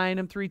denying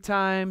him 3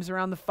 times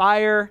around the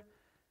fire.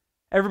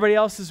 Everybody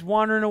else is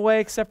wandering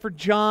away except for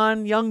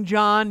John. Young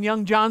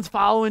John's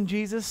following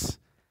Jesus.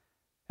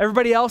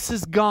 Everybody else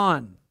is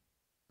gone.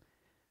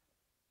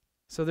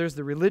 So there's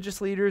the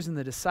religious leaders and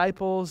the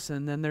disciples,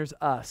 and then there's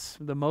us,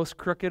 the most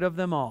crooked of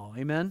them all.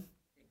 Amen?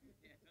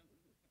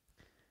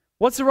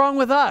 What's wrong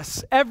with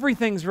us?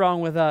 Everything's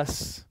wrong with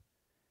us.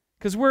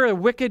 Because we're a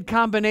wicked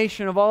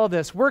combination of all of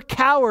this. We're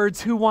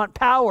cowards who want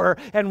power,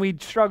 and we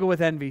struggle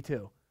with envy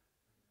too.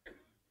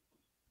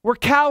 We're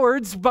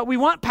cowards, but we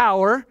want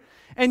power,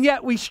 and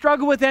yet we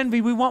struggle with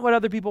envy. We want what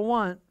other people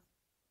want.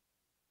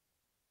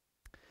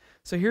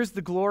 So here's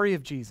the glory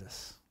of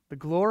Jesus. The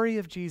glory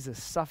of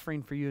Jesus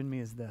suffering for you and me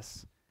is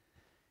this,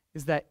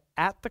 is that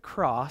at the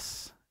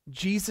cross,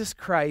 Jesus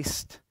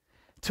Christ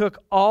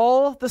took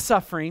all the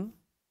suffering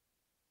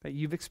that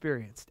you've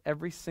experienced,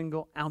 every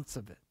single ounce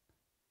of it.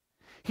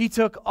 He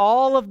took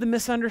all of the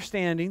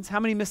misunderstandings. How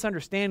many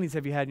misunderstandings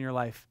have you had in your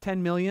life?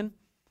 10 million?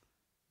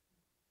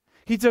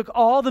 He took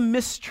all the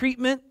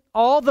mistreatment,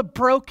 all the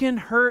broken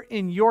hurt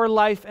in your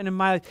life and in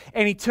my life,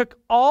 and he took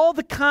all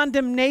the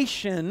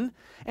condemnation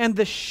and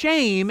the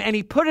shame, and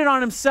he put it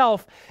on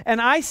himself.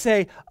 And I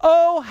say,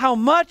 oh, how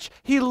much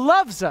he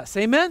loves us.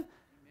 Amen?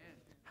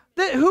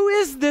 Who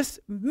is this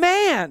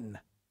man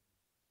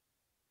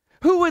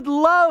who would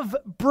love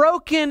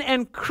broken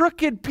and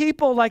crooked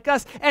people like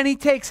us? And he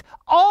takes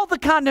all the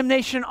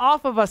condemnation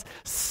off of us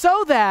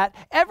so that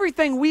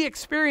everything we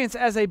experience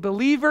as a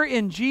believer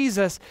in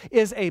Jesus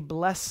is a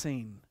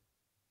blessing.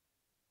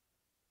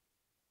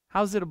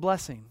 How's it a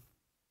blessing?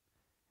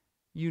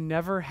 You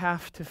never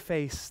have to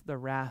face the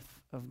wrath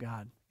of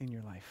God in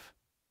your life.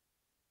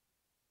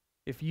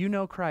 If you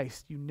know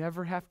Christ, you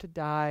never have to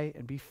die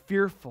and be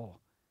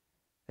fearful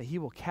that he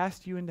will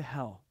cast you into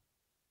hell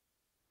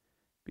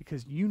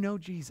because you know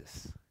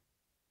Jesus.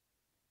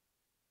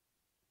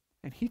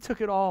 And he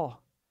took it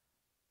all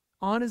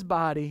on his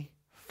body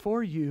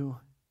for you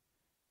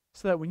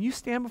so that when you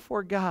stand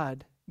before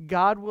God,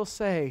 God will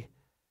say,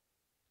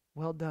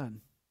 well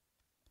done,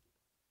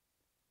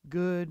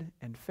 good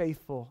and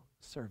faithful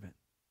servant.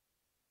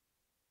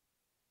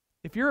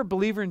 If you're a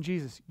believer in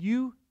Jesus,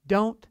 you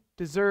don't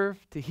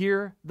deserve to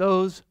hear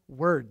those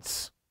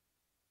words.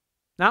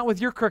 Not with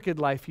your crooked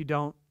life, you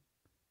don't.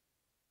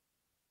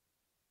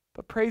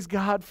 But praise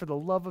God for the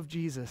love of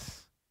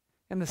Jesus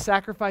and the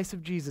sacrifice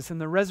of Jesus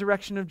and the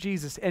resurrection of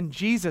Jesus and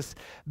Jesus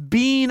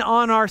being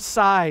on our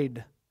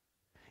side,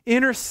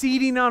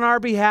 interceding on our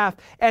behalf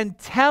and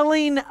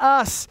telling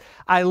us,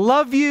 I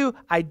love you,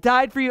 I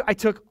died for you, I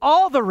took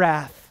all the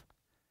wrath,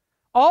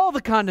 all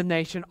the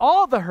condemnation,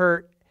 all the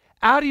hurt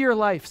out of your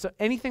life. So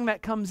anything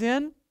that comes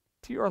in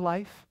to your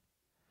life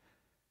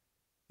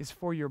is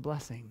for your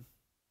blessing.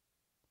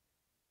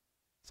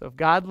 So if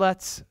God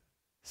lets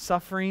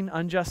suffering,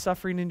 unjust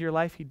suffering into your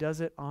life, he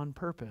does it on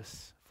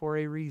purpose, for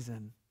a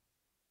reason.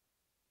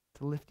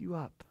 To lift you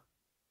up,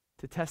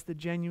 to test the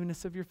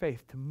genuineness of your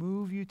faith, to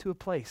move you to a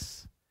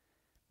place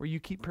where you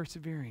keep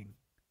persevering,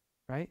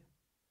 right?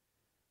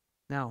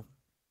 Now,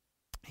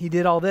 he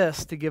did all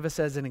this to give us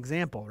as an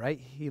example, right?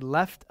 He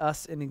left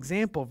us an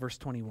example, verse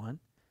 21,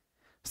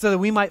 so that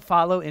we might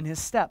follow in his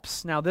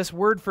steps. Now, this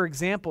word for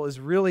example is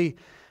really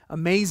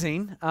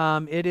amazing.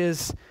 It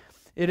is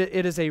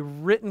a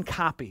written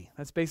copy.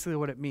 That's basically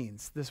what it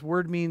means. This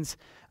word means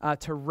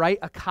to write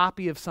a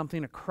copy of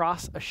something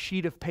across a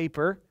sheet of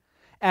paper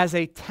as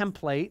a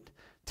template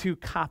to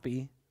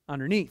copy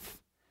underneath.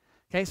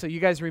 Okay, so you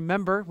guys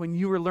remember when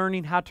you were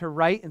learning how to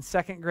write in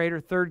 2nd grade or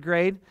 3rd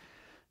grade,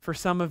 for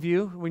some of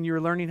you, when you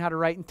were learning how to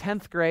write in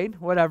 10th grade,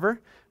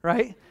 whatever,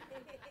 right?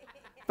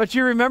 But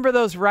you remember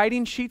those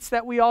writing sheets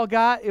that we all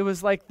got? It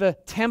was like the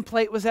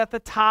template was at the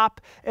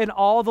top and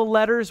all the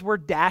letters were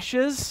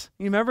dashes.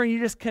 You remember? You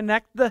just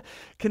connect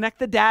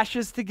the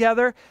dashes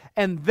together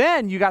and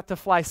then you got to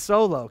fly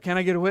solo. Can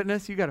I get a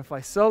witness? You got to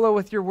fly solo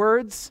with your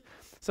words.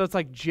 So it's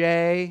like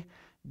J.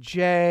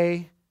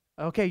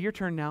 Okay, your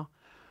turn now.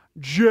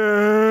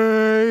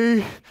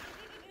 J.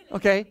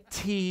 Okay,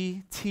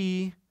 T.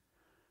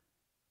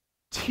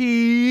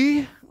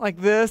 Like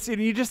this.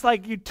 And you just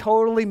you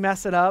totally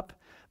mess it up.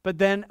 But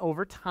then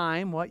over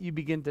time, you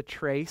begin to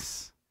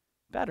trace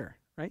better,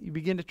 right? You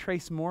begin to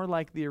trace more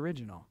like the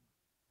original,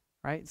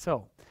 right?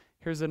 So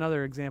here's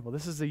another example.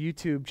 This is a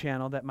YouTube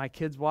channel that my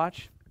kids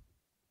watch.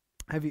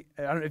 I don't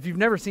know, if you've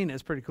never seen it,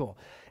 it's pretty cool.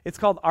 It's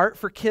called Art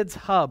for Kids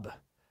Hub.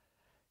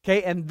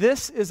 Okay, and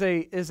this is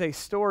a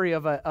story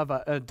of an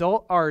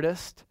adult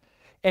artist,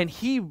 and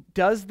he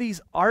does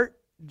these art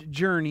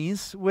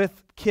journeys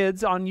with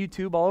kids on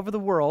YouTube all over the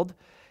world,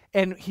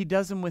 and he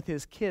does them with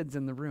his kids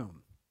in the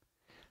room.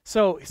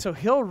 So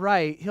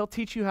he'll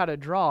teach you how to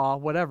draw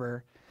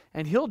whatever,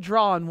 and he'll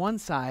draw on one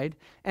side,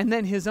 and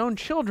then his own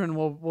children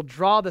will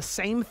draw the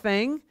same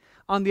thing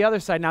on the other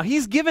side. Now,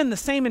 he's given the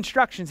same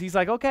instructions. He's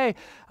like, okay,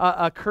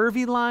 a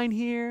curvy line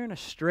here and a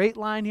straight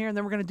line here, and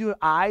then we're going to do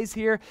eyes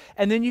here.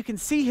 And then you can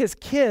see his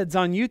kids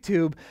on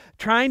YouTube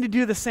trying to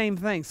do the same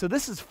thing. So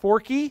this is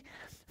Forky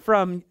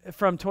from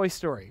Toy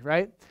Story,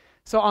 right?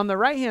 So on the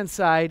right-hand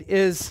side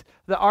is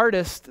the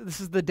artist.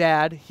 This is the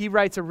dad. He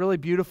writes a really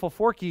beautiful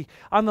Forky.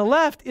 On the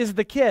left is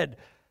the kid.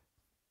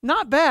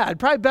 Not bad.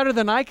 Probably better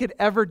than I could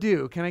ever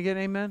do. Can I get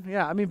an amen?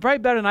 Yeah, I mean, probably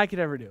better than I could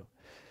ever do.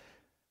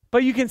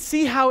 But you can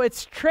see how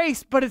it's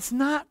traced, but it's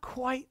not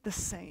quite the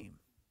same.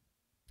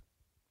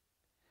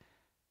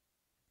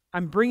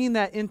 I'm bringing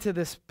that into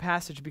this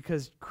passage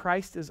because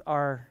Christ is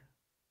our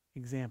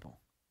example.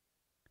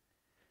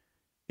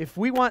 If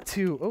we want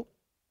to,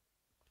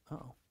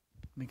 let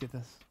me get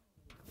this.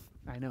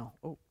 I know.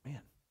 Oh, man.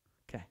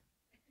 Okay.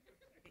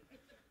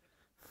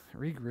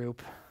 Regroup.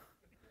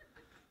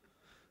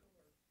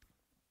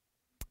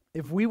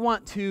 If we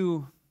want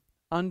to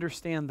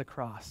understand the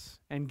cross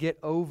and get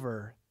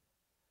over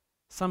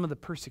some of the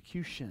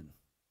persecution,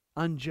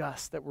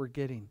 unjust, that we're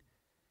getting,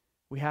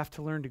 we have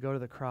to learn to go to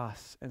the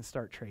cross and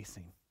start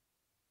tracing.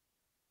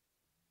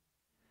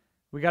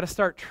 We got to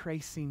start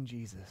tracing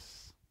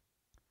Jesus.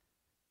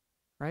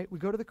 Right? We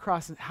go to the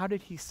cross, and how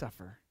did he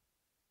suffer?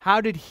 How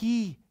did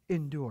he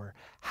endure?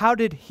 How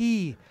did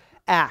he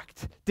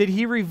act? Did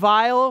he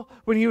revile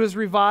when he was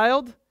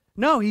reviled?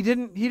 No, he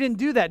didn't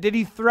do that. Did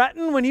he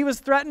threaten when he was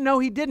threatened? No,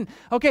 he didn't.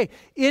 Okay,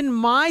 in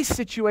my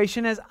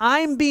situation, as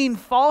I'm being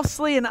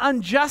falsely and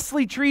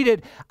unjustly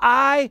treated,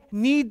 I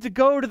need to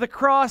go to the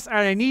cross and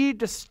I need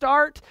to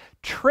start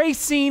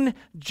tracing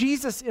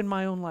Jesus in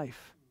my own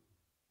life.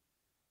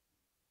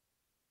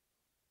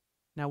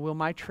 Now, will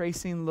my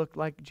tracing look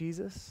like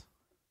Jesus?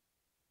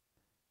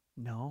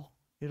 No,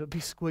 it'll be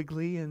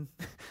squiggly and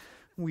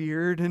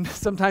weird, and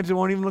sometimes it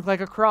won't even look like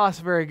a cross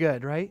very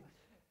good, right?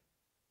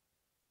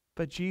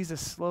 But Jesus,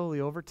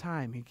 slowly over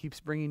time, he keeps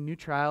bringing new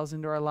trials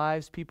into our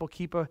lives. People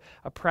keep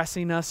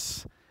oppressing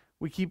us.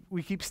 We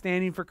keep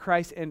standing for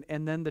Christ,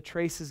 and then the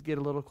traces get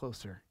a little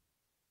closer.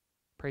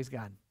 Praise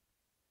God.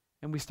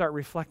 And we start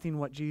reflecting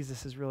what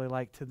Jesus is really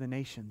like to the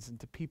nations and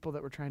to people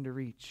that we're trying to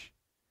reach.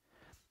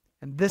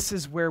 And this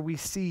is where we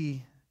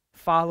see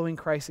following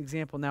Christ's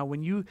example. Now,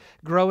 when you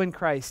grow in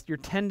Christ, your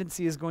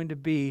tendency is going to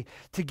be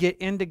to get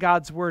into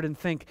God's Word and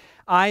think,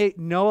 I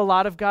know a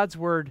lot of God's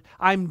Word.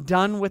 I'm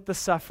done with the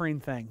suffering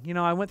thing. You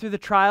know, I went through the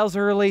trials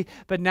early,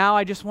 but now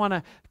I just want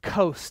to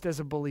coast as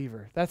a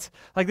believer.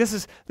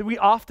 We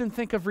often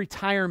think of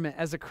retirement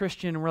as a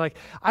Christian, and we're like,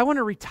 I want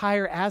to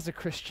retire as a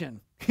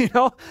Christian. You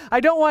know, I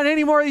don't want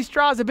any more of these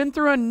trials. I've been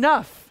through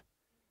enough.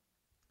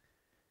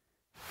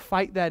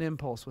 Fight that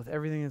impulse with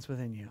everything that's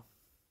within you.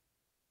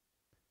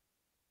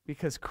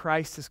 Because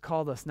Christ has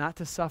called us not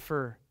to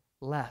suffer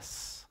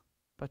less,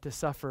 but to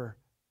suffer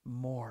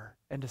more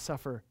and to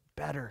suffer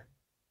better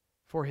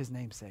for his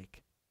name's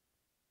sake.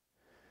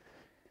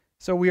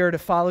 So we are to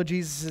follow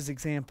Jesus'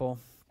 example.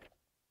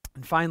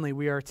 And finally,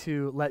 we are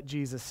to let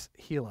Jesus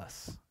heal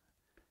us.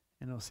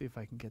 And we'll see if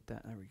I can get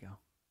that. There we go.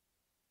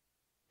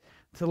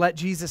 To let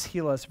Jesus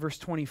heal us. Verse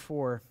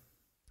 24.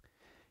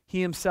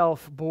 He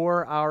himself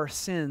bore our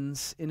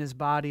sins in his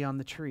body on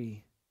the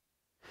tree,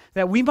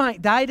 that we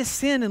might die to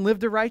sin and live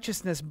to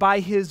righteousness. By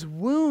his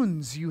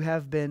wounds you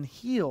have been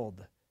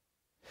healed.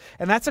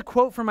 And that's a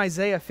quote from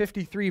Isaiah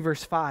 53,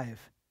 verse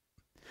 5.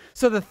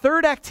 So the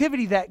third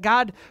activity that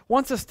God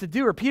wants us to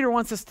do, or Peter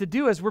wants us to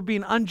do as we're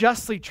being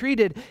unjustly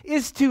treated,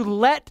 is to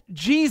let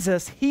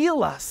Jesus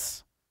heal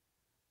us.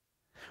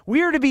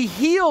 We are to be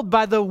healed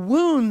by the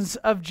wounds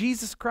of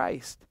Jesus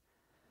Christ.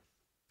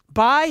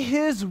 By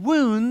his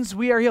wounds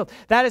we are healed.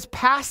 That is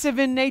passive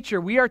in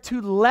nature. We are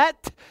to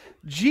let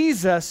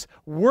Jesus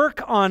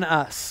work on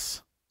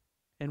us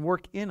and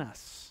work in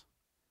us.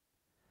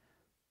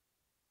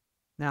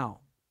 Now,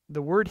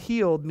 the word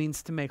healed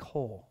means to make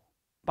whole.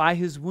 By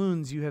his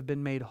wounds you have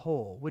been made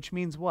whole, which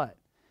means what?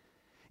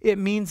 It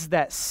means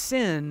that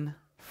sin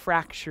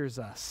fractures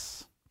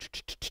us.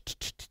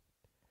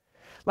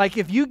 Like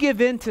if you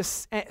give in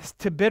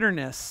to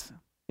bitterness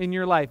in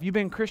your life, you've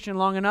been Christian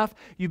long enough,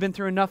 you've been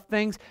through enough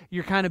things,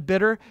 you're kind of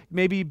bitter.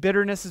 Maybe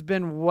bitterness has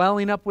been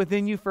welling up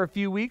within you for a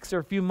few weeks or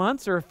a few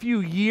months or a few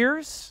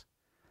years.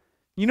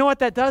 You know what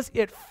that does?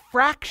 It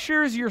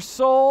fractures your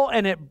soul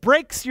and it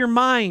breaks your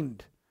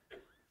mind.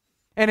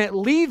 And it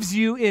leaves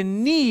you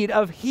in need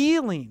of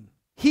healing.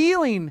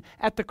 Healing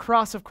at the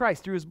cross of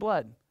Christ through his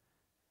blood.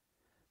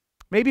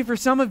 Maybe for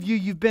some of you,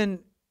 you've been,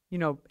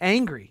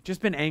 angry,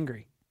 just been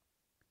angry.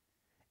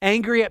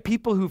 Angry at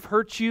people who've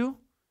hurt you.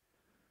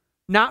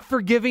 Not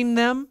forgiving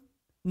them,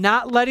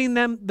 not letting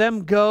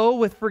them go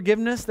with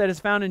forgiveness that is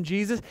found in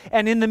Jesus.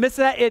 And in the midst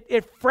of that,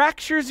 it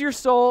fractures your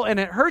soul and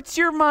it hurts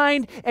your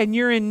mind, and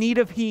you're in need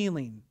of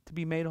healing to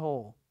be made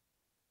whole.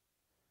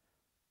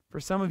 For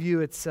some of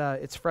you, it's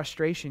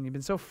frustration. You've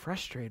been so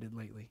frustrated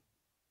lately.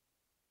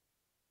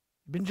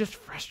 You've been just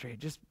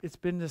frustrated. It's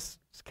been this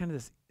kind of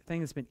this thing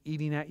that's been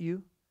eating at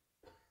you.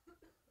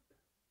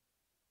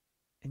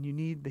 And you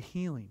need the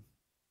healing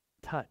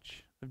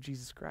touch of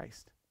Jesus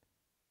Christ.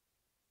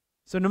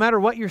 So no matter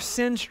what your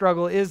sin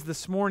struggle is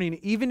this morning,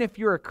 even if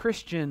you're a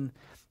Christian,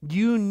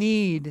 you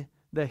need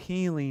the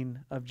healing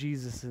of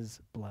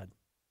Jesus' blood.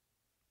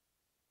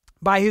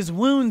 By his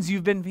wounds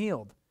you've been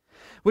healed,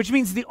 which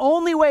means the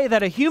only way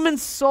that a human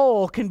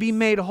soul can be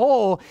made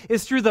whole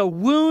is through the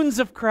wounds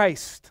of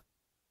Christ.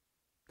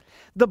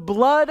 The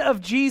blood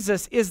of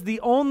Jesus is the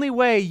only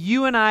way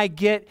you and I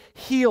get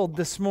healed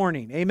this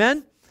morning.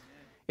 Amen?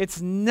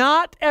 It's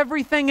not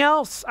everything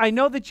else. I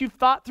know that you've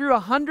thought through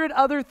 100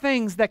 other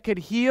things that could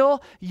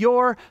heal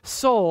your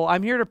soul.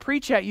 I'm here to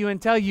preach at you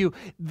and tell you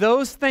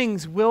those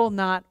things will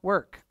not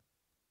work.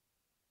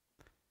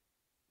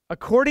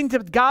 According to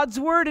God's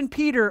word in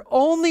Peter,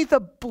 only the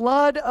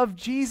blood of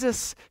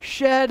Jesus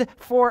shed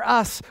for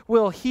us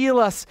will heal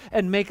us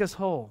and make us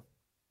whole.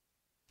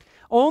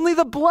 Only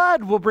the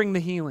blood will bring the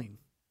healing.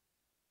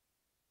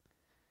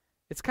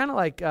 It's kind of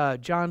like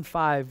John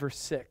 5, verse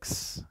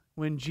 6.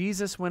 When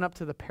Jesus went up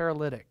to the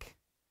paralytic.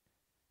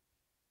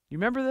 You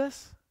remember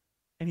this?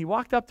 And he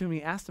walked up to him and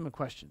he asked him a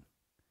question.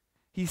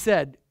 He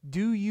said,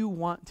 "Do you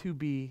want to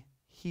be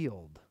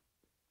healed?"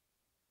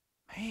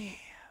 Man,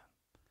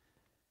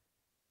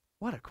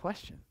 what a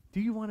question.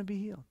 Do you want to be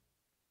healed?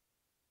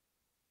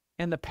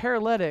 And the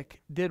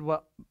paralytic did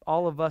what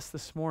all of us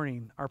this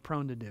morning are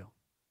prone to do.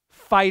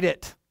 Fight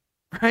it,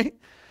 right?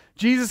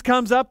 Jesus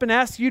comes up and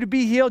asks you to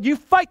be healed. You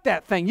fight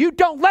that thing. You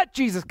don't let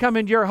Jesus come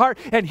into your heart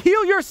and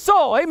heal your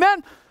soul.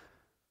 Amen?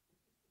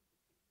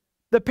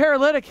 The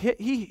paralytic,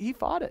 he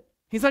fought it.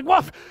 He's like,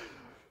 well,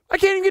 I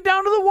can't even get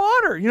down to the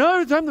water. You know,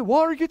 every time the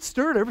water gets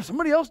stirred,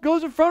 somebody else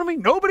goes in front of me.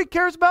 Nobody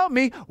cares about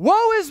me.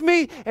 Woe is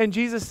me. And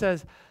Jesus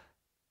says,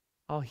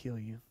 I'll heal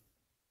you.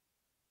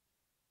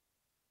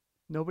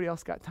 Nobody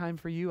else got time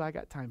for you. I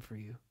got time for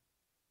you.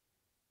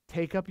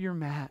 Take up your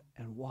mat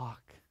and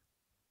walk.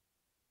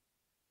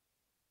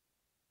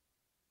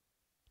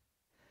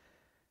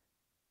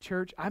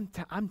 Church, I'm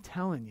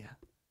telling you,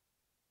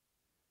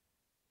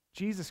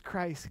 Jesus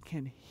Christ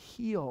can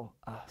heal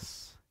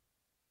us.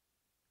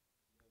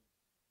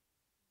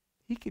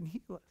 He can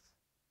heal us.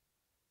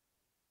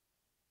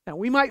 Now,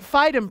 we might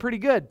fight him pretty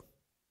good.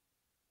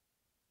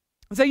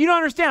 And say, you don't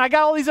understand, I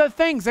got all these other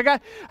things. I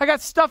got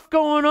stuff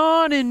going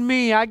on in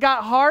me. I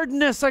got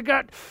hardness.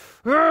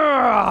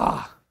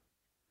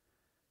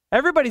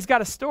 Everybody's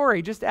got a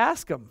story. Just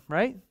ask them,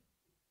 right?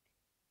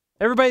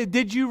 Everybody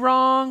did you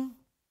wrong.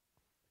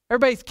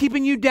 Everybody's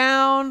keeping you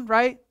down,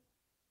 right?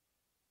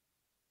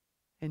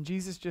 And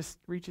Jesus just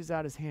reaches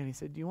out his hand. He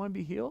said, do you want to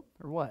be healed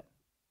or what?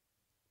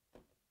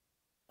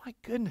 My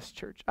goodness,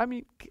 church. I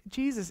mean,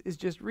 Jesus is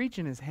just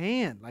reaching his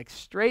hand like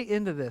straight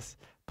into this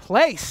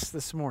place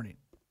this morning.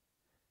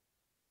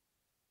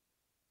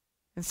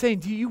 And saying,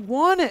 do you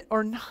want it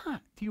or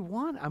not? Do you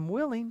want it? I'm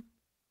willing.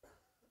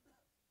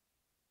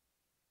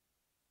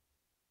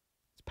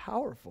 It's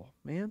powerful,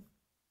 man.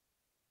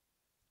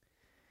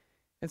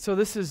 And so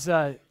this is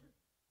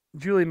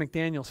Julie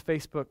McDaniel's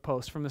Facebook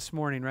post from this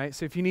morning, right?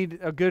 So if you need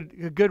a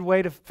good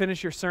way to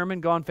finish your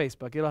sermon, go on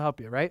Facebook. It'll help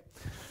you, right?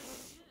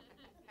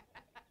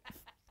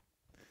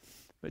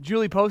 But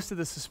Julie posted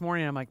this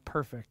morning, and I'm like,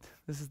 perfect.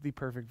 This is the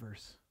perfect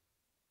verse.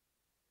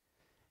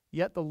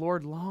 Yet the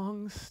Lord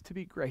longs to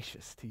be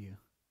gracious to you.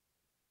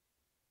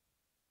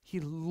 He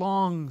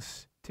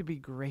longs to be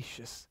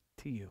gracious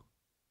to you.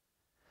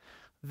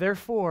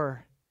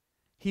 Therefore,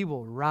 he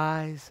will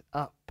rise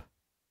up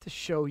to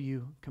show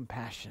you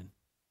compassion.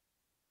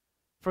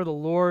 For the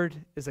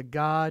Lord is a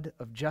God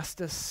of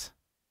justice.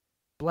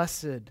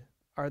 Blessed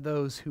are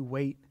those who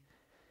wait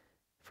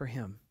for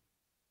him.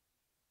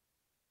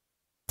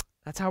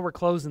 That's how we're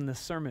closing this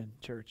sermon,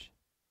 church.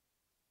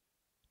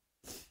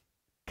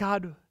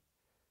 God,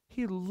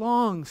 he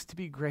longs to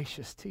be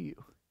gracious to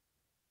you.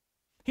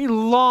 He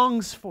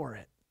longs for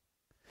it.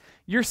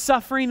 You're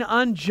suffering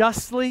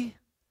unjustly.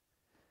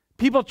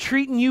 People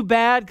treating you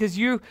bad because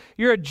you're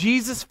a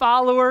Jesus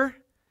follower.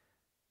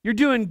 You're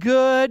doing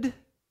good.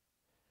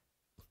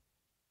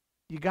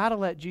 You got to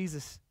let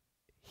Jesus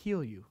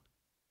heal you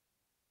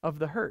of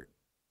the hurt.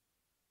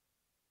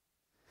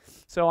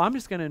 So I'm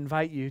just going to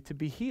invite you to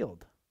be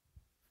healed.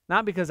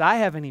 Not because I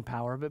have any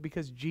power, but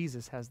because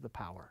Jesus has the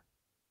power.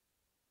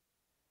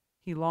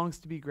 He longs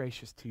to be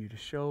gracious to you, to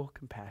show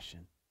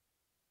compassion.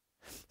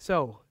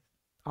 So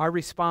our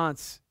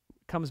response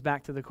comes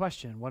back to the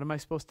question, what am I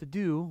supposed to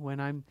do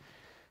when I'm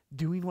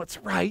doing what's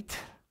right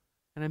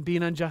and I'm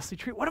being unjustly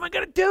treated? What am I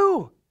going to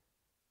do?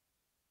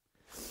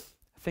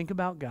 Think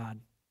about God.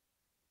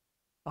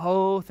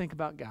 Oh, think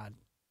about God.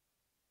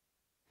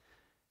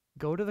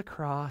 Go to the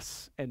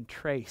cross and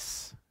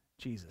trace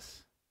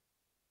Jesus.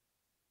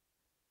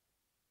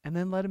 And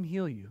then let him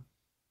heal you.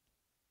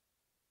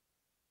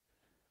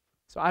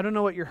 So I don't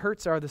know what your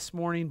hurts are this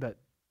morning, but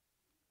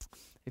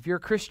if you're a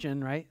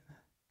Christian, right,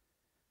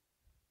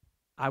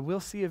 I will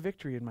see a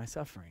victory in my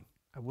suffering.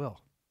 I will.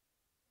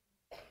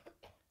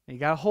 And you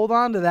got to hold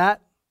on to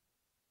that.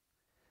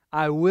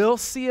 I will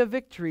see a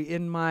victory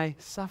in my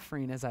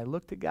suffering as I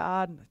look to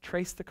God,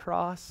 trace the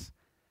cross,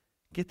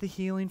 get the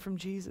healing from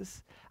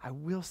Jesus. I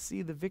will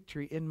see the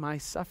victory in my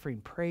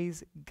suffering.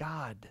 Praise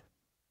God.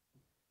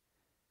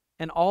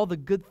 And all the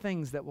good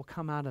things that will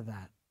come out of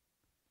that.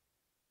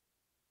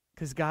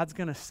 Because God's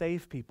going to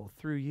save people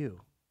through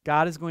you.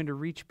 God is going to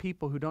reach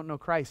people who don't know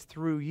Christ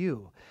through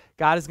you.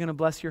 God is going to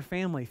bless your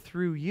family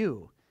through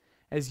you.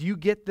 As you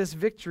get this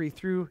victory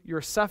through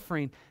your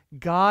suffering,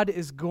 God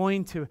is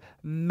going to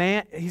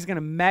He's going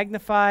to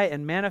magnify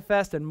and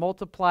manifest and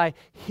multiply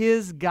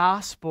His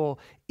gospel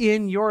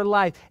in your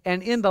life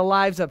and in the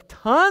lives of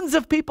tons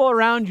of people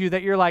around you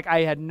that you're like,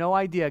 I had no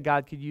idea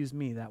God could use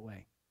me that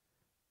way.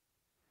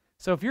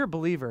 So if you're a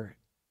believer,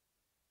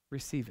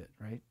 receive it,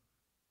 right?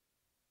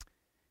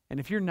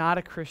 And if you're not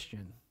a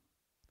Christian,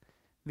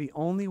 the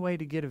only way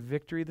to get a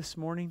victory this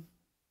morning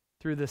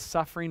through the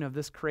suffering of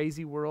this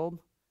crazy world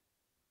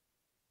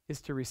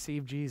is to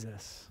receive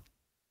Jesus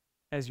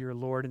as your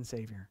Lord and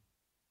Savior.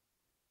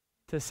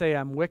 To say,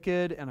 I'm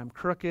wicked and I'm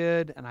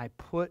crooked and I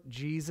put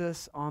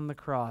Jesus on the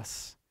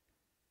cross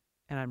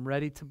and I'm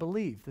ready to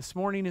believe. This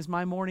morning is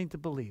my morning to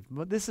believe.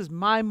 This is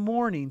my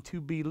morning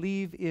to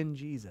believe in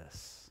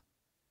Jesus.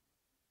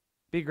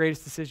 Be the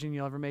greatest decision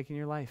you'll ever make in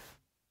your life.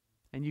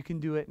 And you can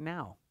do it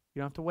now. You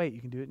don't have to wait.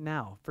 You can do it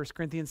now. 1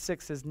 Corinthians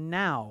 6 says,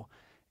 now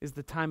is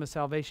the time of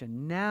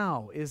salvation.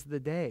 Now is the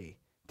day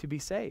to be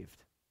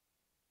saved.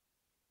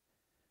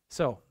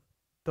 So,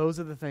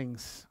 those are the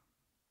things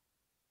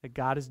that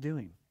God is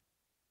doing.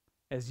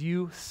 As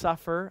you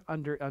suffer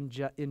under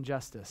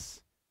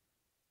injustice,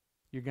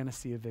 you're going to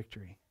see a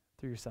victory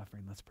through your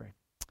suffering. Let's pray.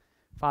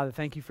 Father,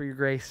 thank you for your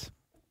grace,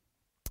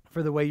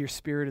 for the way your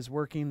Spirit is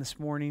working this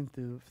morning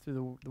through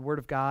the Word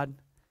of God.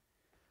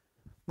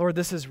 Lord,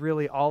 this is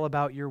really all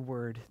about your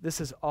Word.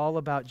 This is all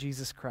about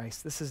Jesus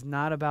Christ. This is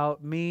not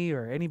about me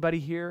or anybody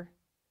here.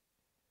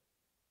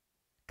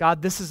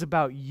 God, this is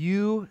about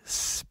you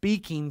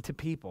speaking to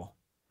people,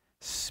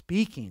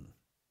 speaking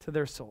to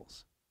their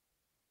souls.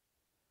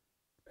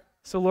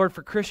 So, Lord,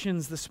 for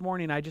Christians this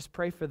morning, I just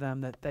pray for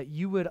them that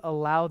you would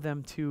allow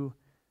them to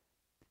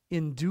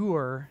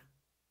endure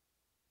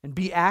and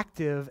be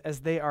active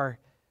as they are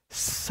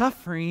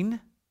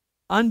suffering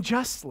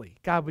unjustly.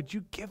 God, would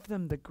you give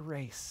them the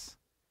grace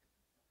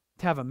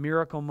to have a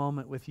miracle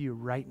moment with you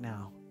right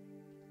now?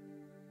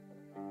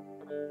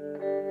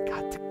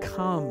 God, to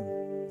come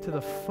to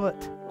the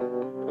foot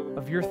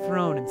of your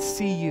throne and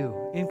see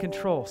you in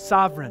control,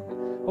 sovereign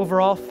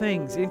over all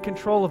things, in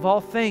control of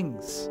all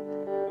things,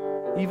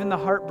 even the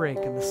heartbreak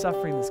and the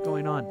suffering that's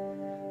going on,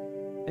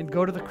 and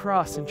go to the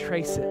cross and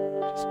trace it.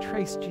 Just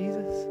trace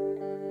Jesus.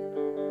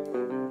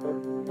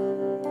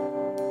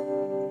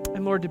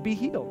 And Lord, to be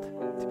healed,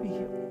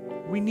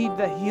 we need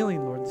that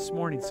healing, Lord, this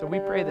morning. So we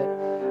pray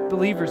that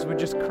believers would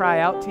just cry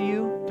out to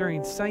you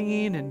during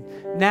singing and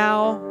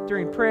now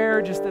during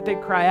prayer, just that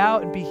they'd cry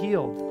out and be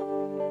healed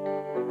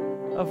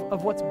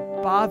of what's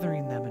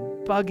bothering them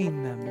and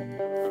bugging them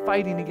and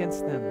fighting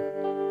against them.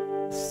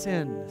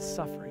 Sin,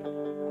 suffering.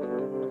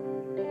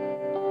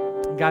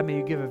 And God, may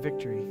you give a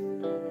victory.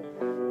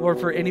 Lord,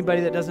 for anybody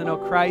that doesn't know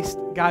Christ,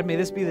 God, may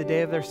this be the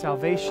day of their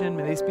salvation.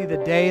 May this be the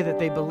day that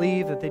they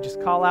believe, that they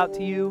just call out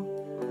to you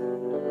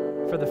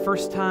for the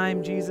first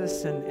time,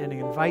 Jesus, and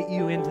invite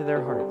you into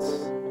their hearts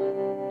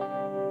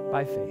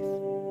by faith.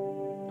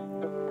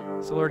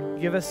 So, Lord,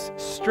 give us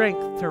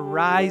strength to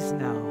rise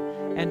now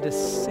and to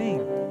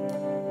sing.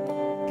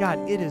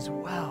 God, it is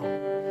well.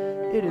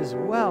 It is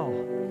well.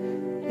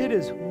 It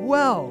is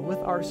well with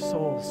our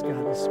souls,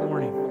 God, this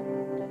morning.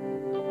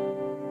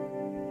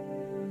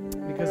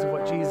 Because of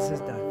what Jesus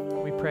has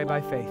done. We pray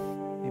by faith.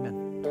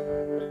 Amen.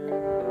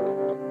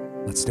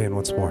 Let's stand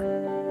once more.